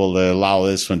be able to allow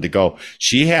this one to go.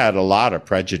 She had a lot of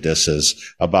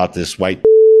prejudices about this white.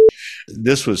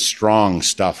 This was strong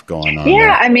stuff going on. Yeah,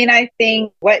 there. I mean, I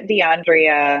think what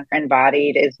DeAndrea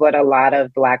embodied is what a lot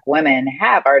of Black women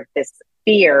have, are this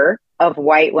fear of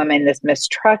white women, this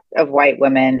mistrust of white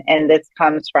women. And this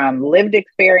comes from lived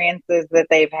experiences that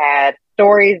they've had,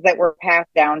 stories that were passed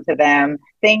down to them,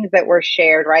 things that were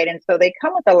shared, right? And so they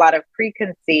come with a lot of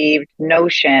preconceived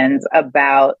notions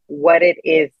about what it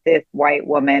is this white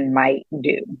woman might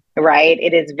do, right?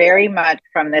 It is very much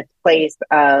from this place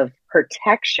of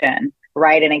protection,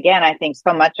 right? And again, I think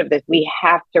so much of this, we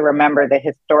have to remember the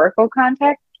historical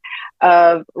context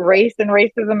of race and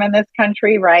racism in this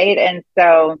country, right? And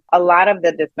so a lot of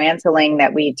the dismantling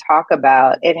that we talk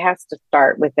about, it has to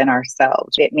start within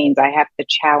ourselves. It means I have to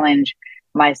challenge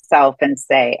myself and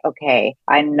say, okay,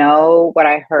 I know what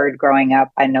I heard growing up.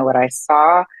 I know what I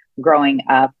saw growing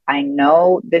up. I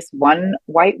know this one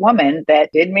white woman that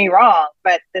did me wrong,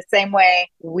 but the same way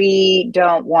we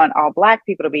don't want all Black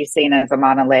people to be seen as a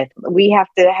monolith, we have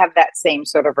to have that same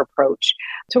sort of approach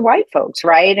to white folks,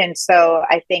 right? And so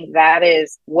I think that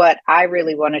is what I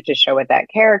really wanted to show with that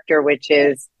character, which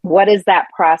is, what does that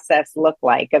process look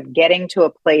like of getting to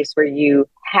a place where you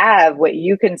have what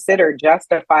you consider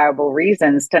justifiable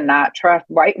reasons to not trust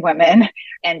white women,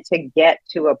 and to get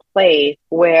to a place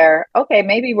where, okay,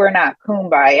 maybe we're not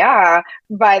kumbaya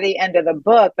by the end of the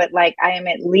book, but like I am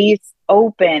at least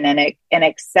open and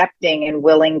accepting and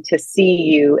willing to see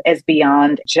you as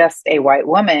beyond just a white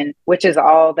woman, which is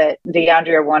all that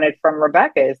DeAndrea wanted from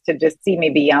Rebecca, is to just see me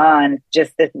beyond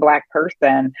just this Black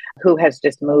person who has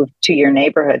just moved to your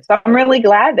neighborhood. So I'm really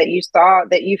glad that you saw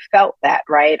that, you felt that,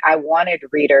 right? I wanted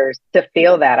readers to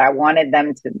feel that. I wanted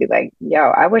them to be like,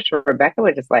 yo, I wish Rebecca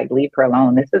would just like leave her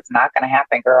alone. This is not going to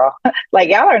happen, girl. Like,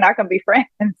 y'all are not going to be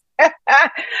friends.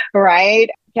 Right?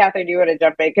 Catherine, do you want to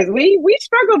jump in? Because we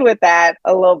struggled with that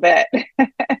a little bit.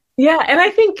 Yeah. And I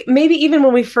think maybe even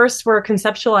when we first were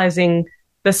conceptualizing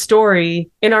the story,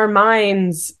 in our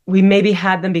minds, we maybe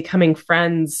had them becoming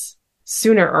friends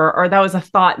sooner, or that was a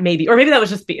thought maybe, or maybe that was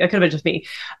just me. It could have been just me.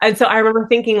 And so I remember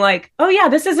thinking like, oh yeah,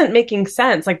 this isn't making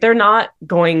sense. Like, they're not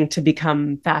going to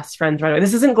become fast friends right away.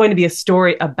 This isn't going to be a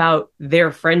story about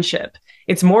their friendship.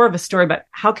 It's more of a story about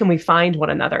how can we find one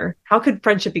another? How could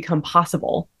friendship become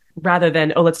possible? rather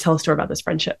than, oh, let's tell a story about this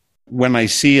friendship. When I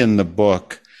see in the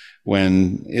book,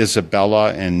 when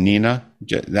Isabella and Nina,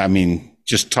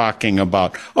 just talking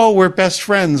about, oh, we're best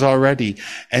friends already.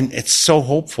 And it's so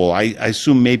hopeful. I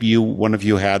assume maybe one of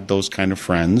you had those kind of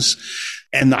friends.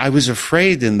 And I was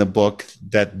afraid in the book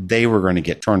that they were going to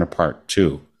get torn apart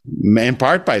too, in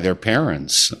part by their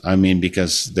parents.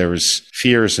 Because there was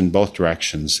fears in both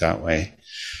directions that way.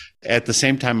 At the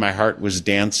same time, my heart was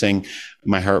dancing.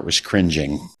 My heart was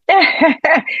cringing.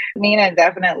 Nina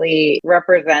definitely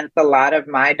represents a lot of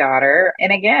my daughter.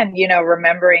 And again,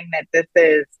 remembering that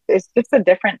it's just a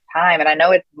different time. And I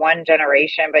know it's one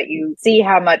generation, but you see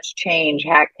how much change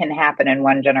can happen in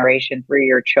one generation through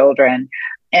your children.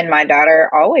 And my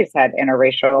daughter always had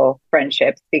interracial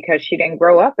friendships because she didn't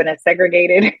grow up in a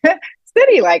segregated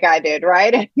city like I did,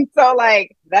 right? And so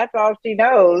that's all she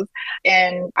knows.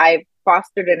 And I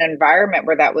fostered an environment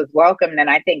where that was welcomed. And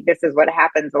I think this is what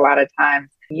happens a lot of times.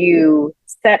 You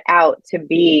set out to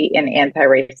be an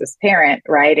anti-racist parent,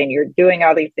 right? And you're doing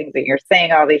all these things and you're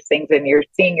saying all these things and you're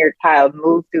seeing your child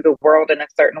move through the world in a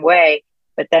certain way.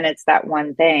 But then it's that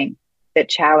one thing that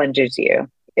challenges you.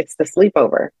 It's the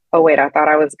sleepover. Oh, wait, I thought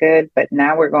I was good, but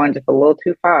now we're going just a little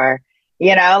too far.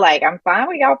 I'm fine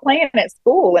with y'all playing at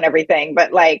school and everything,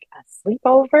 but a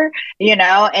sleepover,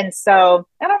 And so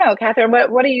I don't know, Catherine,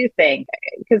 what do you think?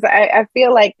 Because I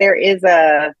feel like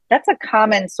that's a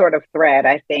common sort of thread,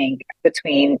 I think,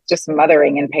 between just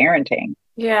mothering and parenting.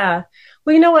 Yeah.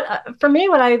 Well, you know what? For me,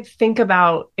 when I think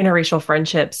about interracial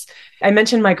friendships, I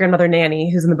mentioned my grandmother,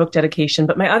 Nanny, who's in the book Dedication,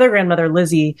 but my other grandmother,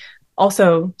 Lizzie,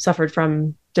 also suffered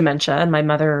from dementia, and my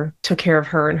mother took care of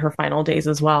her in her final days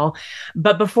as well.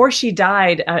 But before she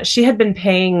died, she had been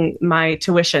paying my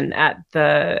tuition at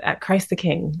Christ the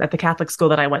King, at the Catholic school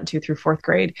that I went to through fourth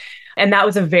grade. And that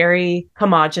was a very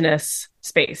homogenous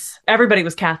space. Everybody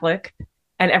was Catholic,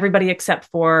 and everybody except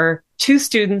for two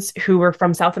students who were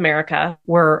from South America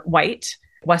were white,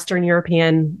 Western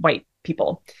European white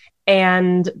people.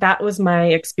 And that was my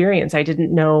experience. I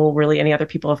didn't know really any other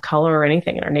people of color or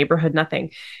anything in our neighborhood,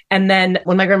 nothing. And then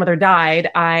when my grandmother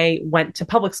died, I went to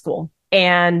public school.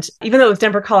 And even though it was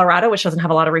Denver, Colorado, which doesn't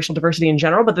have a lot of racial diversity in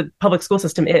general, but the public school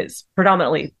system is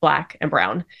predominantly Black and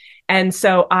brown. And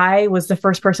so I was the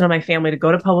first person in my family to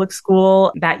go to public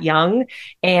school that young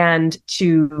and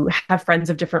to have friends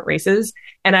of different races.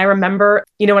 And I remember,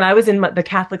 when I was in the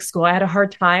Catholic school, I had a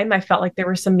hard time. I felt like there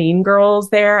were some mean girls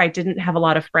there. I didn't have a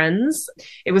lot of friends.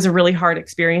 It was a really hard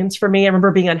experience for me. I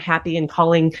remember being unhappy and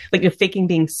faking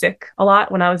being sick a lot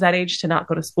when I was that age to not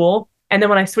go to school. And then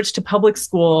when I switched to public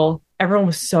school, everyone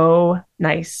was so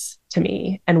nice to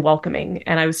me and welcoming.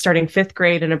 And I was starting fifth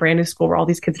grade in a brand new school where all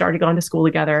these kids had already gone to school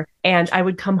together. And I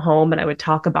would come home and I would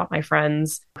talk about my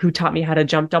friends who taught me how to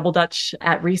jump double dutch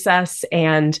at recess.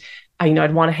 And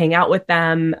I'd want to hang out with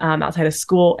them outside of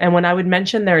school. And when I would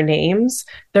mention their names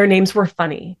were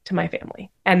funny to my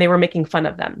family. And they were making fun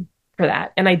of them for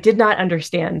that. And I did not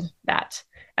understand that.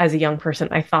 As a young person,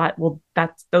 I thought, well,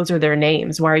 those are their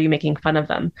names. Why are you making fun of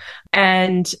them?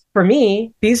 And for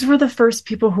me, these were the first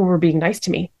people who were being nice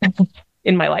to me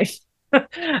in my life. Not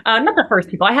the first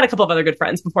people. I had a couple of other good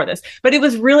friends before this, but it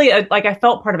was really I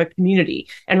felt part of a community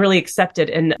and really accepted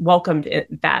and welcomed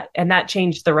that. And that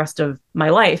changed the rest of my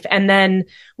life. And then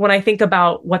when I think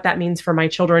about what that means for my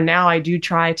children now, I do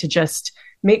try to just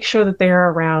make sure that they're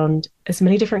around as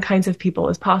many different kinds of people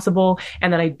as possible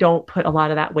and that I don't put a lot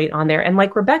of that weight on there. And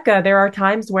like Rebecca, there are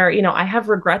times where, I have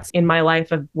regrets in my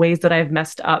life of ways that I've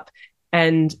messed up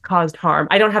and caused harm.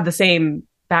 I don't have the same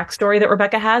backstory that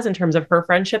Rebecca has in terms of her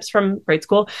friendships from grade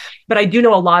school, but I do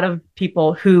know a lot of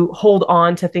people who hold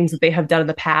on to things that they have done in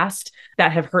the past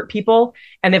that have hurt people,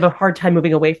 and they have a hard time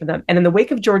moving away from them. And in the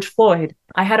wake of George Floyd,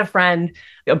 I had a friend,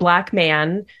 a Black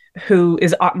man who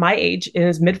is my age, in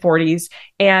his mid-40s,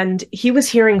 and he was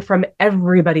hearing from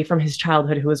everybody from his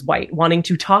childhood who was white, wanting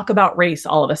to talk about race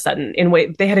all of a sudden in a way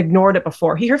they had ignored it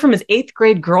before. He heard from his 8th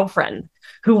grade girlfriend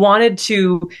who wanted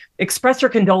to express her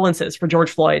condolences for George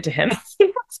Floyd to him. He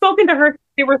had spoken to her.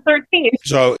 They were 13.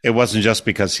 So it wasn't just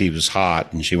because he was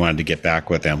hot and she wanted to get back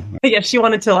with him. Yeah, she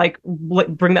wanted to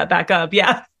bring that back up.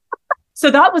 Yeah. So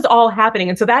that was all happening.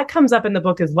 And so that comes up in the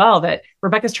book as well, that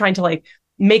Rebecca's trying to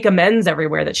make amends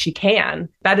everywhere that she can.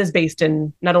 That is based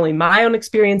in not only my own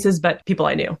experiences, but people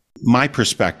I knew. My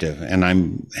perspective, and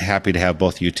I'm happy to have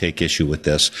both of you take issue with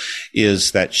this,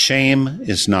 is that shame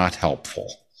is not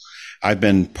helpful. I've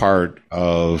been part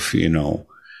of,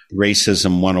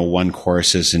 Racism 101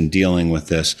 courses in dealing with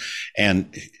this.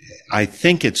 And I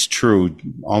think it's true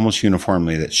almost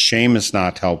uniformly that shame is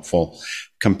not helpful.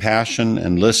 Compassion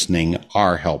and listening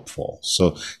are helpful.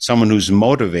 So someone who's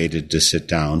motivated to sit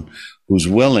down, who's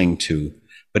willing to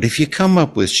But if you come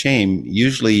up with shame,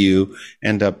 usually you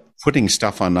end up putting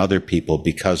stuff on other people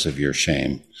because of your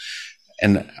shame.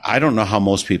 And I don't know how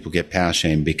most people get past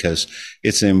shame because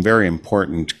it's a very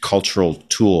important cultural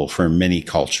tool for many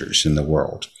cultures in the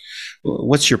world.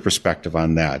 What's your perspective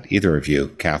on that, either of you,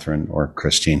 Catherine or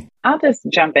Christine? I'll just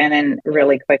jump in and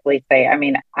really quickly say,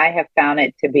 I have found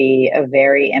it to be a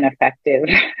very ineffective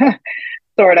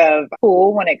sort of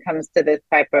tool when it comes to this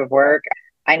type of work.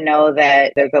 I know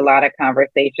that there's a lot of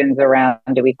conversations around,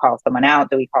 do we call someone out?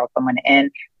 Do we call someone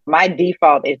in? My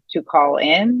default is to call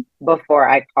in before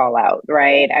I call out,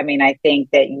 right? I think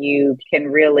that you can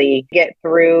really get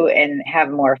through and have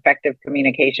more effective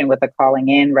communication with a calling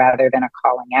in rather than a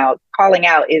calling out. Calling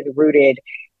out is rooted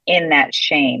in that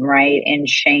shame, right? In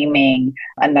shaming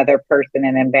another person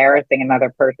and embarrassing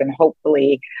another person,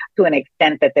 hopefully to an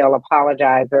extent that they'll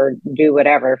apologize or do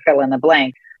whatever, fill in the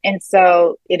blank. And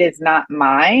so it is not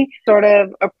my sort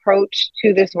of approach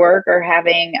to this work or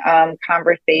having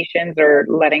conversations or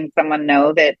letting someone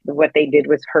know that what they did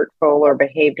was hurtful or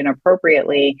behaved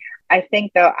inappropriately. I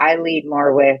think, though, I lead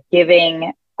more with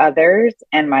giving others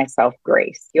and myself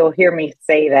grace. You'll hear me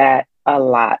say that a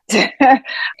lot.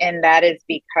 And that is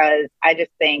because I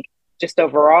just think just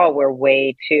overall, we're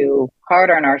way too hard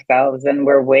on ourselves and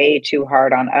we're way too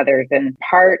hard on others. And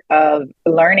part of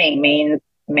learning means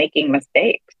making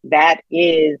mistakes. That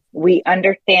is, we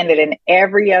understand it in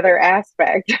every other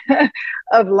aspect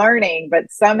of learning, but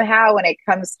somehow when it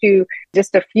comes to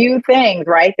just a few things,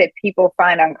 right, that people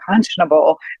find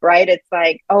unconscionable, right, it's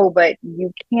like, oh, but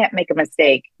you can't make a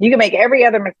mistake. You can make every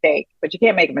other mistake, but you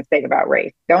can't make a mistake about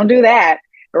race. Don't do that.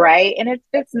 Right. And it's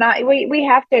just not, we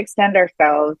have to extend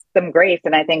ourselves some grace.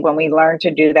 And I think when we learn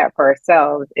to do that for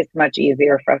ourselves, it's much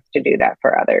easier for us to do that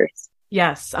for others.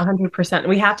 Yes, 100%.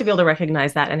 We have to be able to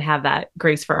recognize that and have that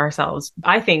grace for ourselves.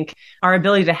 I think our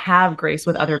ability to have grace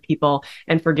with other people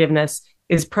and forgiveness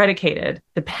is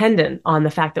dependent on the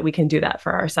fact that we can do that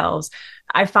for ourselves.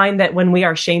 I find that when we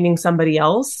are shaming somebody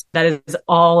else, that is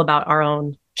all about our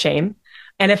own shame.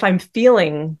 And if I'm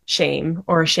feeling shame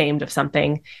or ashamed of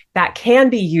something, that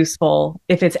can be useful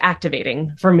if it's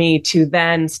activating for me to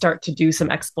then start to do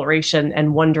some exploration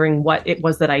and wondering what it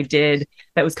was that I did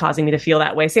that was causing me to feel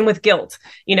that way. Same with guilt.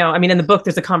 In the book,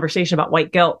 there's a conversation about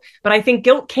white guilt, but I think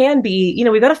guilt can be,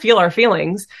 we've got to feel our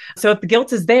feelings. So if the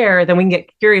guilt is there, then we can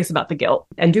get curious about the guilt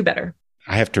and do better.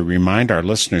 I have to remind our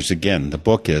listeners again, the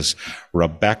book is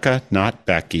Rebecca, Not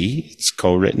Becky. It's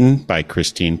co-written by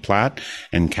Christine Platt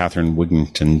and Catherine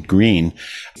Wigington Green.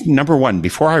 Number one,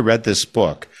 before I read this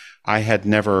book, I had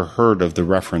never heard of the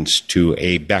reference to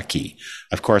a Becky.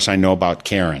 Of course, I know about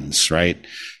Karens, right?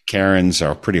 Karens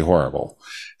are pretty horrible.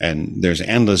 And there's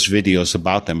endless videos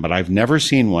about them, but I've never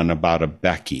seen one about a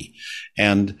Becky.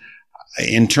 And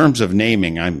in terms of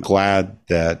naming, I'm glad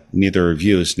that neither of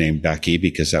you is named Becky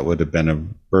because that would have been a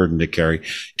burden to carry.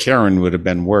 Karen would have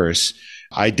been worse.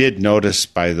 I did notice,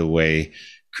 by the way,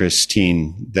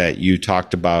 Christine, that you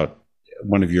talked about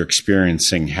one of your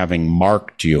experiencing having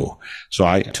marked you. So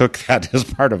I took that as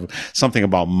part of something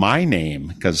about my name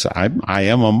because I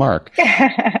am a mark.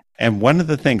 And one of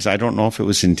the things, I don't know if it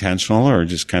was intentional or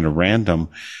just kind of random,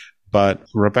 but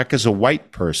Rebecca's a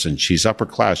white person. She's upper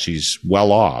class. She's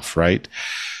well off, right?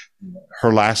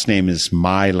 Her last name is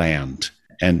Myland.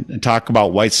 And talk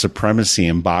about white supremacy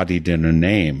embodied in a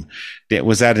name.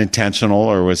 Was that intentional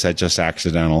or was that just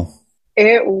accidental?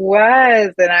 It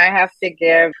was. And I have to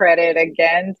give credit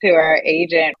again to our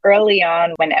agent. Early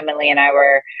on when Emily and I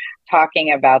were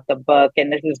talking about the book,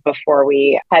 and this is before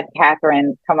we had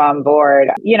Catherine come on board,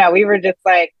 we were just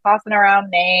like tossing around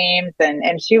names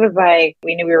and she was like,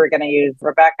 we knew we were going to use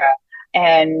Rebecca.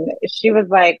 And she was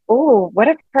like, oh, what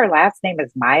if her last name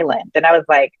is Myland? And I was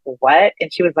like, what?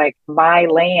 And she was like, my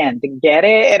land, get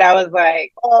it? And I was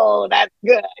like, oh, that's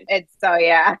good. And so,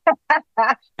 yeah.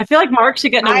 I feel like Mark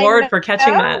should get an award for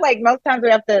catching that. Like most times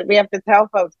we have to tell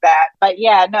folks that. But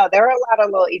yeah, no, there are a lot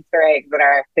of little Easter eggs that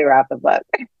are throughout the book.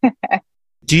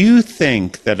 Do you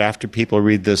think that after people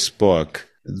read this book,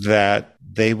 that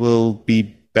they will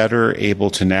be better able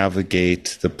to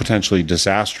navigate the potentially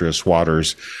disastrous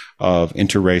waters of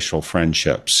interracial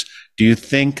friendships? Do you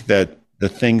think that the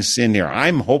things in here,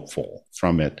 I'm hopeful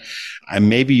from it. And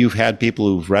maybe you've had people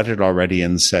who've read it already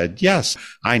and said, yes,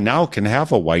 I now can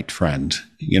have a white friend,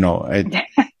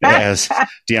 as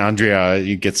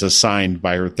DeAndrea gets assigned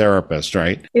by her therapist,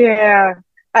 right? Yeah.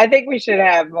 I think we should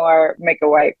have more make a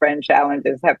white friend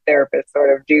challenges, have therapists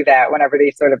sort of do that whenever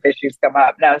these sort of issues come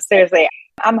up. No, seriously,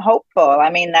 I'm hopeful.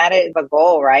 That is the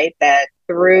goal, right? That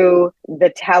through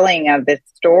the telling of this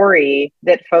story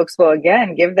that folks will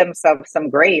again give themselves some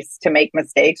grace to make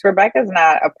mistakes. Rebecca's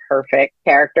not a perfect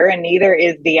character, and neither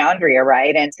is DeAndrea,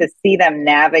 right? And to see them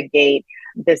navigate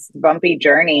this bumpy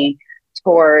journey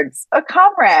towards a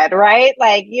comrade, right?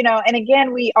 Like, and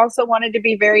again, we also wanted to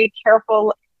be very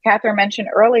careful. Catherine mentioned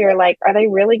earlier, like, are they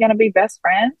really going to be best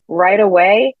friends right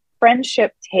away?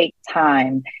 Friendship takes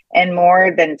time, and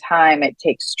more than time, it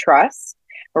takes trust,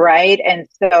 right? And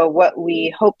so what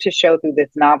we hope to show through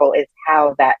this novel is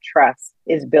how that trust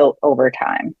is built over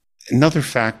time. Another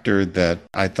factor that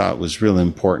I thought was really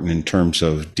important in terms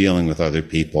of dealing with other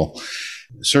people,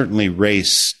 certainly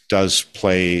race does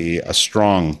play a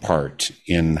strong part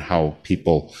in how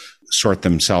people sort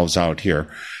themselves out here.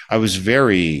 I was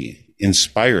very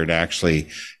inspired, actually.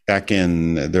 Back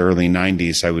in the early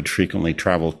 90s, I would frequently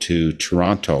travel to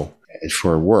Toronto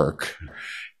for work.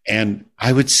 And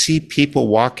I would see people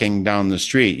walking down the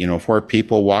street, 4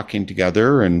 people walking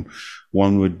together, and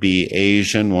one would be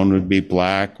Asian, one would be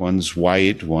black, one's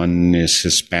white, one is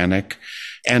Hispanic.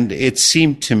 And it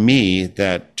seemed to me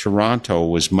that Toronto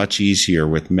was much easier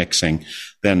with mixing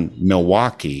than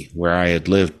Milwaukee, where I had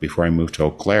lived before I moved to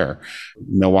Eau Claire.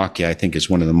 Milwaukee, I think, is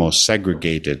one of the most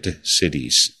segregated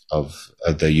cities of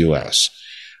the U.S.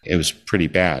 It was pretty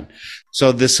bad.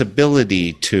 So this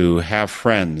ability to have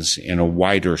friends in a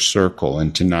wider circle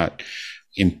and to not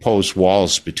impose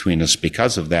walls between us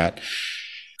because of that,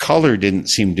 color didn't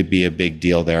seem to be a big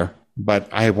deal there. But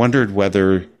I wondered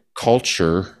whether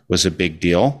culture was a big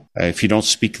deal. If you don't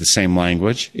speak the same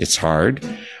language, it's hard.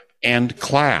 And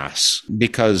class,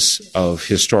 because of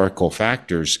historical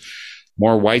factors,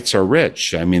 more whites are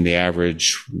rich. I mean, the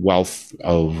average wealth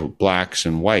of blacks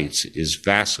and whites is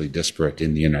vastly disparate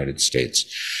in the United States.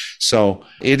 So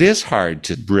it is hard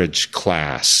to bridge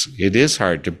class. It is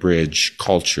hard to bridge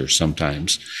culture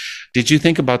sometimes. Did you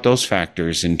think about those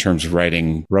factors in terms of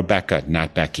writing Rebecca,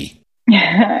 not Becky?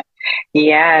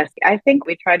 Yes, I think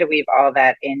we tried to weave all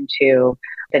that into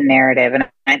the narrative. And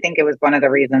I think it was one of the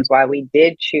reasons why we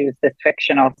did choose this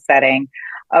fictional setting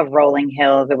of Rolling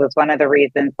Hills. It was one of the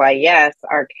reasons why, yes,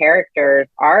 our characters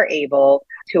are able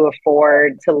to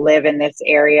afford to live in this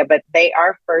area, but they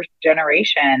are first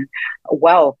generation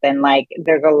wealth. And like,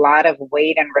 there's a lot of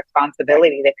weight and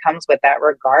responsibility that comes with that,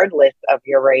 regardless of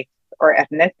your race or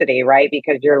ethnicity, right?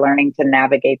 Because you're learning to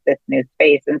navigate this new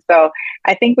space. And so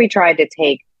I think we tried to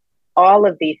take all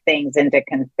of these things into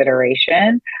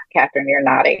consideration. Catherine, you're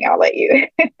nodding. I'll let you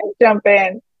jump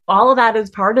in. All of that is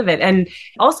part of it. And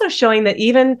also showing that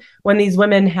even when these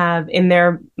women have in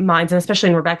their minds, and especially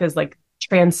in Rebecca's like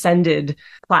transcended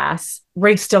class,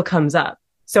 race still comes up.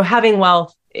 So having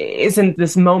wealth isn't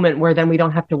this moment where then we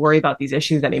don't have to worry about these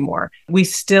issues anymore. We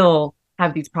still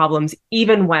have these problems,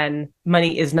 even when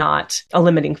money is not a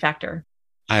limiting factor.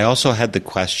 I also had the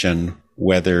question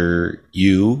whether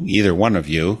you, either one of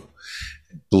you,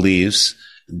 believes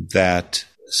that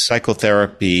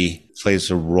psychotherapy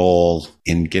plays a role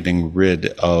in getting rid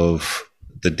of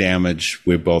the damage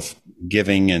we're both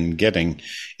giving and getting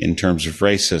in terms of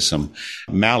racism.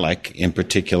 Malik, in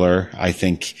particular, I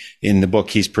think in the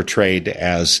book he's portrayed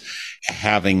as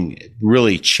having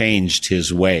really changed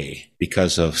his way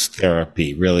because of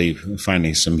therapy, really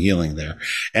finding some healing there.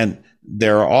 And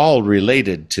they're all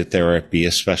related to therapy,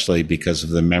 especially because of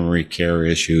the memory care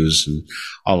issues and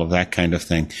all of that kind of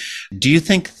thing. Do you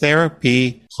think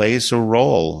therapy plays a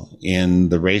role in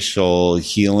the racial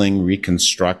healing,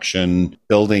 reconstruction,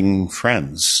 building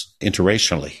friends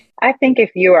interracially? I think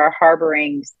if you are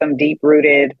harboring some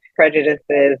deep-rooted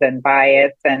prejudices and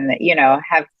bias and,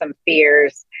 have some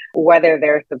fears, whether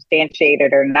they're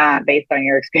substantiated or not based on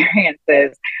your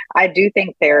experiences, I do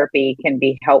think therapy can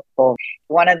be helpful.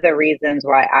 One of the reasons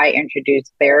why I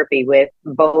introduced therapy with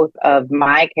both of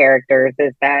my characters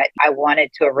is that I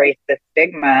wanted to erase the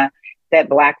stigma that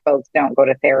Black folks don't go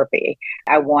to therapy.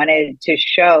 I wanted to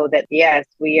show that, yes,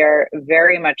 we are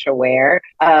very much aware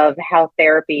of how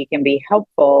therapy can be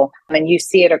helpful. And you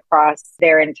see it across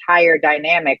their entire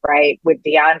dynamic, right? With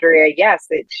DeAndrea, yes,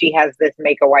 she has this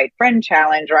make a white friend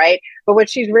challenge, right? But what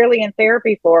she's really in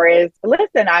therapy for is,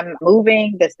 listen, I'm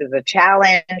moving. This is a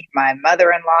challenge. My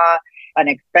mother-in-law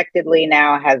unexpectedly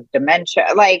now has dementia.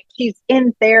 Like, she's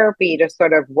in therapy to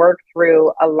sort of work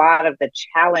through a lot of the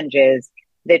challenges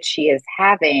that she is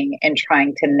having and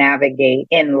trying to navigate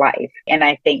in life. And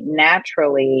I think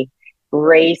naturally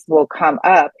race will come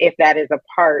up if that is a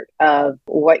part of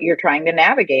what you're trying to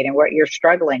navigate and what you're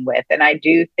struggling with. And I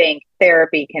do think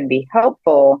therapy can be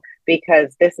helpful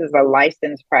because this is a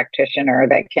licensed practitioner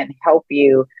that can help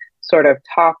you sort of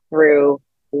talk through,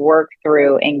 work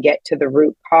through, and get to the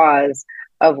root cause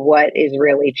of what is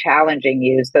really challenging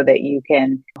you so that you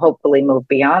can hopefully move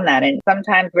beyond that. And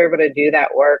sometimes we're able to do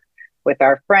that work with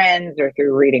our friends or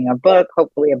through reading a book,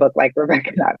 hopefully a book like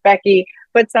Rebecca Not Becky,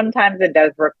 but sometimes it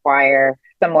does require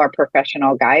some more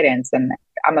professional guidance. And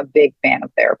I'm a big fan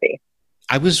of therapy.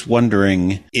 I was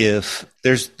wondering if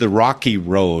there's the rocky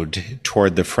road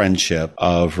toward the friendship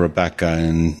of Rebecca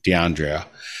and DeAndrea,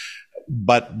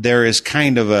 but there is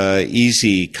kind of a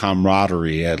easy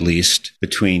camaraderie, at least,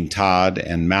 between Todd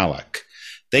and Malik.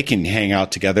 They can hang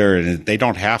out together and they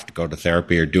don't have to go to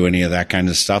therapy or do any of that kind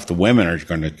of stuff. The women are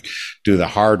going to do the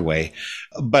hard way.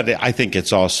 But I think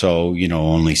it's also,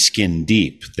 only skin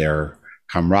deep, their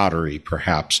camaraderie,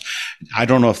 perhaps. I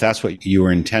don't know if that's what you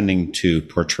were intending to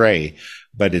portray,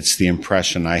 but it's the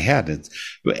impression I had.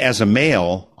 As a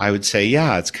male, I would say,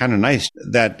 yeah, it's kind of nice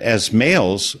that as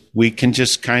males, we can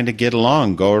just kind of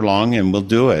go along and we'll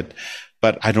do it.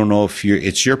 But I don't know if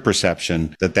it's your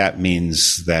perception that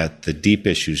means that the deep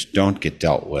issues don't get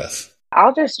dealt with.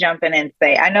 I'll just jump in and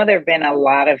say, I know there have been a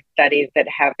lot of studies that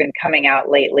have been coming out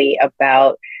lately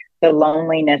about the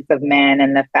loneliness of men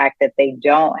and the fact that they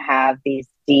don't have these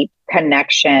deep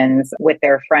connections with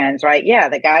their friends, right? Yeah,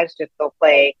 the guys just go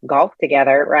play golf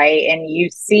together, right? And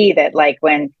you see that like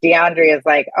when DeAndrea is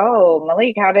like, oh,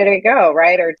 Malik, how did it go,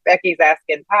 right? Or Becky's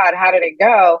asking Todd, how did it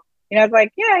go? It's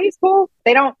like, yeah, he's cool.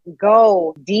 They don't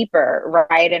go deeper,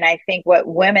 right? And I think what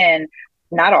women,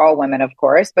 not all women, of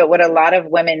course, but what a lot of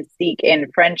women seek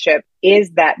in friendship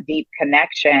is that deep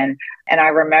connection. And I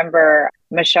remember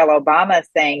Michelle Obama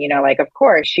saying, of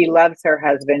course, she loves her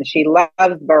husband. She loves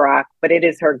Barack, but it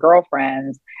is her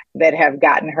girlfriends that have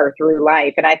gotten her through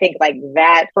life. And I think like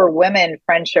that for women,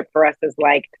 friendship for us is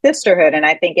like sisterhood. And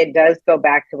I think it does go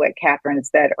back to what Catherine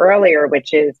said earlier,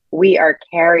 which is we are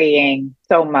carrying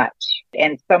so much.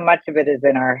 And so much of it is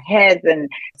in our heads and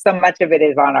so much of it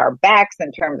is on our backs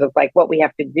in terms of like what we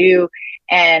have to do.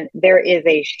 And there is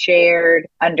a shared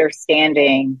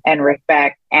understanding and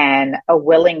respect and a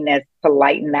willingness to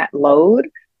lighten that load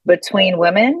between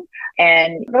women.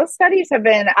 And those studies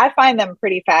I find them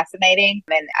pretty fascinating.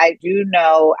 And I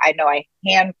know a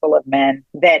handful of men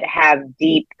that have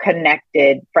deep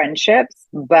connected friendships,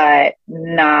 but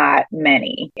not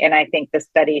many. And I think the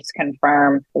studies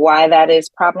confirm why that is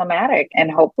problematic. And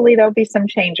hopefully there'll be some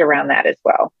change around that as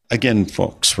well. Again,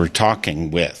 folks, we're talking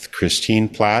with Christine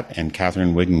Platt and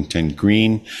Catherine Wigington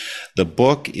Green. The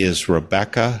book is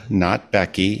Rebecca, Not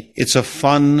Becky. It's a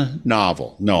fun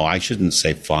novel. No, I shouldn't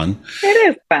say fun. It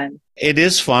is fun. It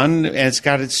is fun, and it's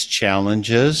got its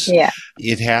challenges. Yeah.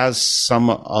 It has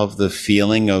some of the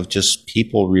feeling of just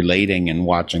people relating and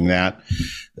watching that.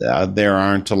 There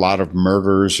aren't a lot of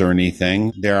murders or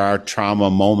anything. There are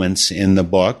trauma moments in the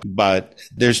book, but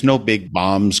there's no big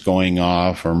bombs going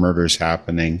off or murders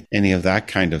happening, any of that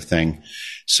kind of thing.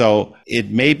 So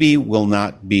it maybe will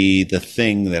not be the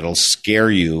thing that'll scare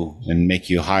you and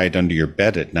make you hide under your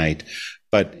bed at night,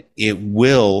 but it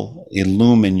will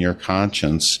illumine your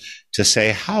conscience to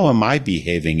say, how am I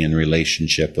behaving in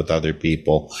relationship with other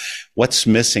people? What's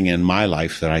missing in my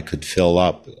life that I could fill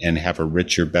up and have a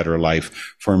richer, better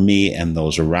life for me and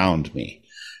those around me?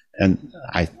 And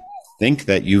I think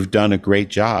that you've done a great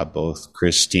job, both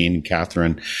Christine and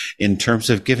Catherine, in terms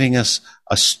of giving us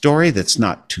a story that's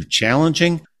not too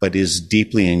challenging, but is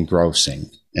deeply engrossing.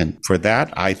 And for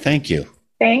that, I thank you.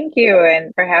 Thank you.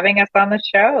 And for having us on the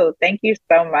show. Thank you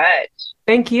so much.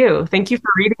 Thank you. Thank you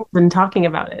for reading and talking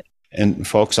about it. And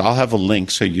folks, I'll have a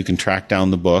link so you can track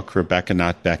down the book, Rebecca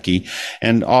Not Becky,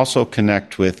 and also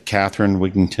connect with Catherine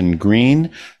Wigington Green.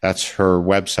 That's her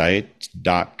website,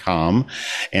 .com.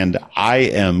 And I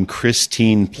am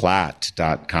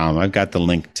ChristinePlatt.com. I've got the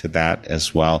link to that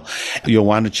as well. You'll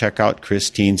want to check out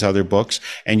Christine's other books,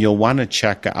 and you'll want to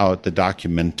check out the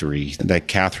documentary that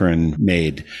Catherine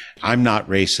made, I'm Not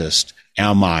Racist.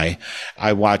 Am I?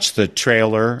 I watched the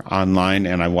trailer online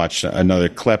and I watched another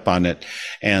clip on it.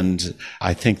 And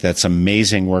I think that's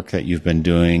amazing work that you've been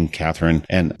doing, Catherine.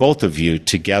 And both of you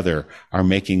together are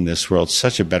making this world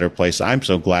such a better place. I'm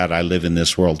so glad I live in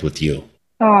this world with you.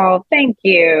 Oh, thank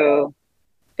you.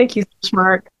 Thank you,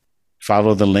 Mark.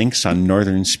 Follow the links on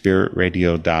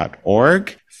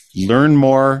northernspiritradio.org. Learn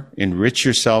more, enrich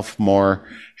yourself more,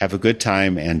 have a good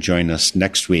time, and join us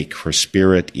next week for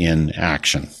Spirit in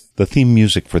Action. The theme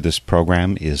music for this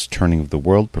program is Turning of the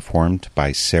World, performed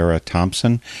by Sarah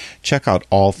Thompson. Check out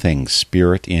all things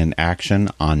Spirit in Action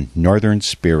on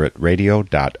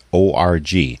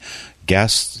northernspiritradio.org.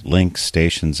 Guests, links,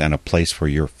 stations, and a place for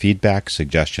your feedback,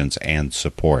 suggestions, and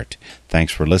support.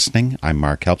 Thanks for listening. I'm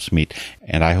Mark Helpsmeet,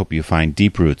 and I hope you find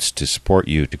deep roots to support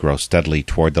you to grow steadily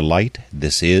toward the light.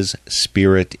 This is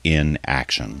Spirit in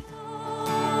Action.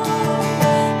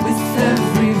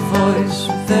 voice,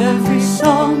 with every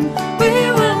song,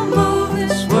 we will move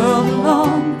this world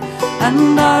along,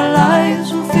 and our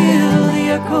lives will feel the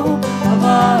echo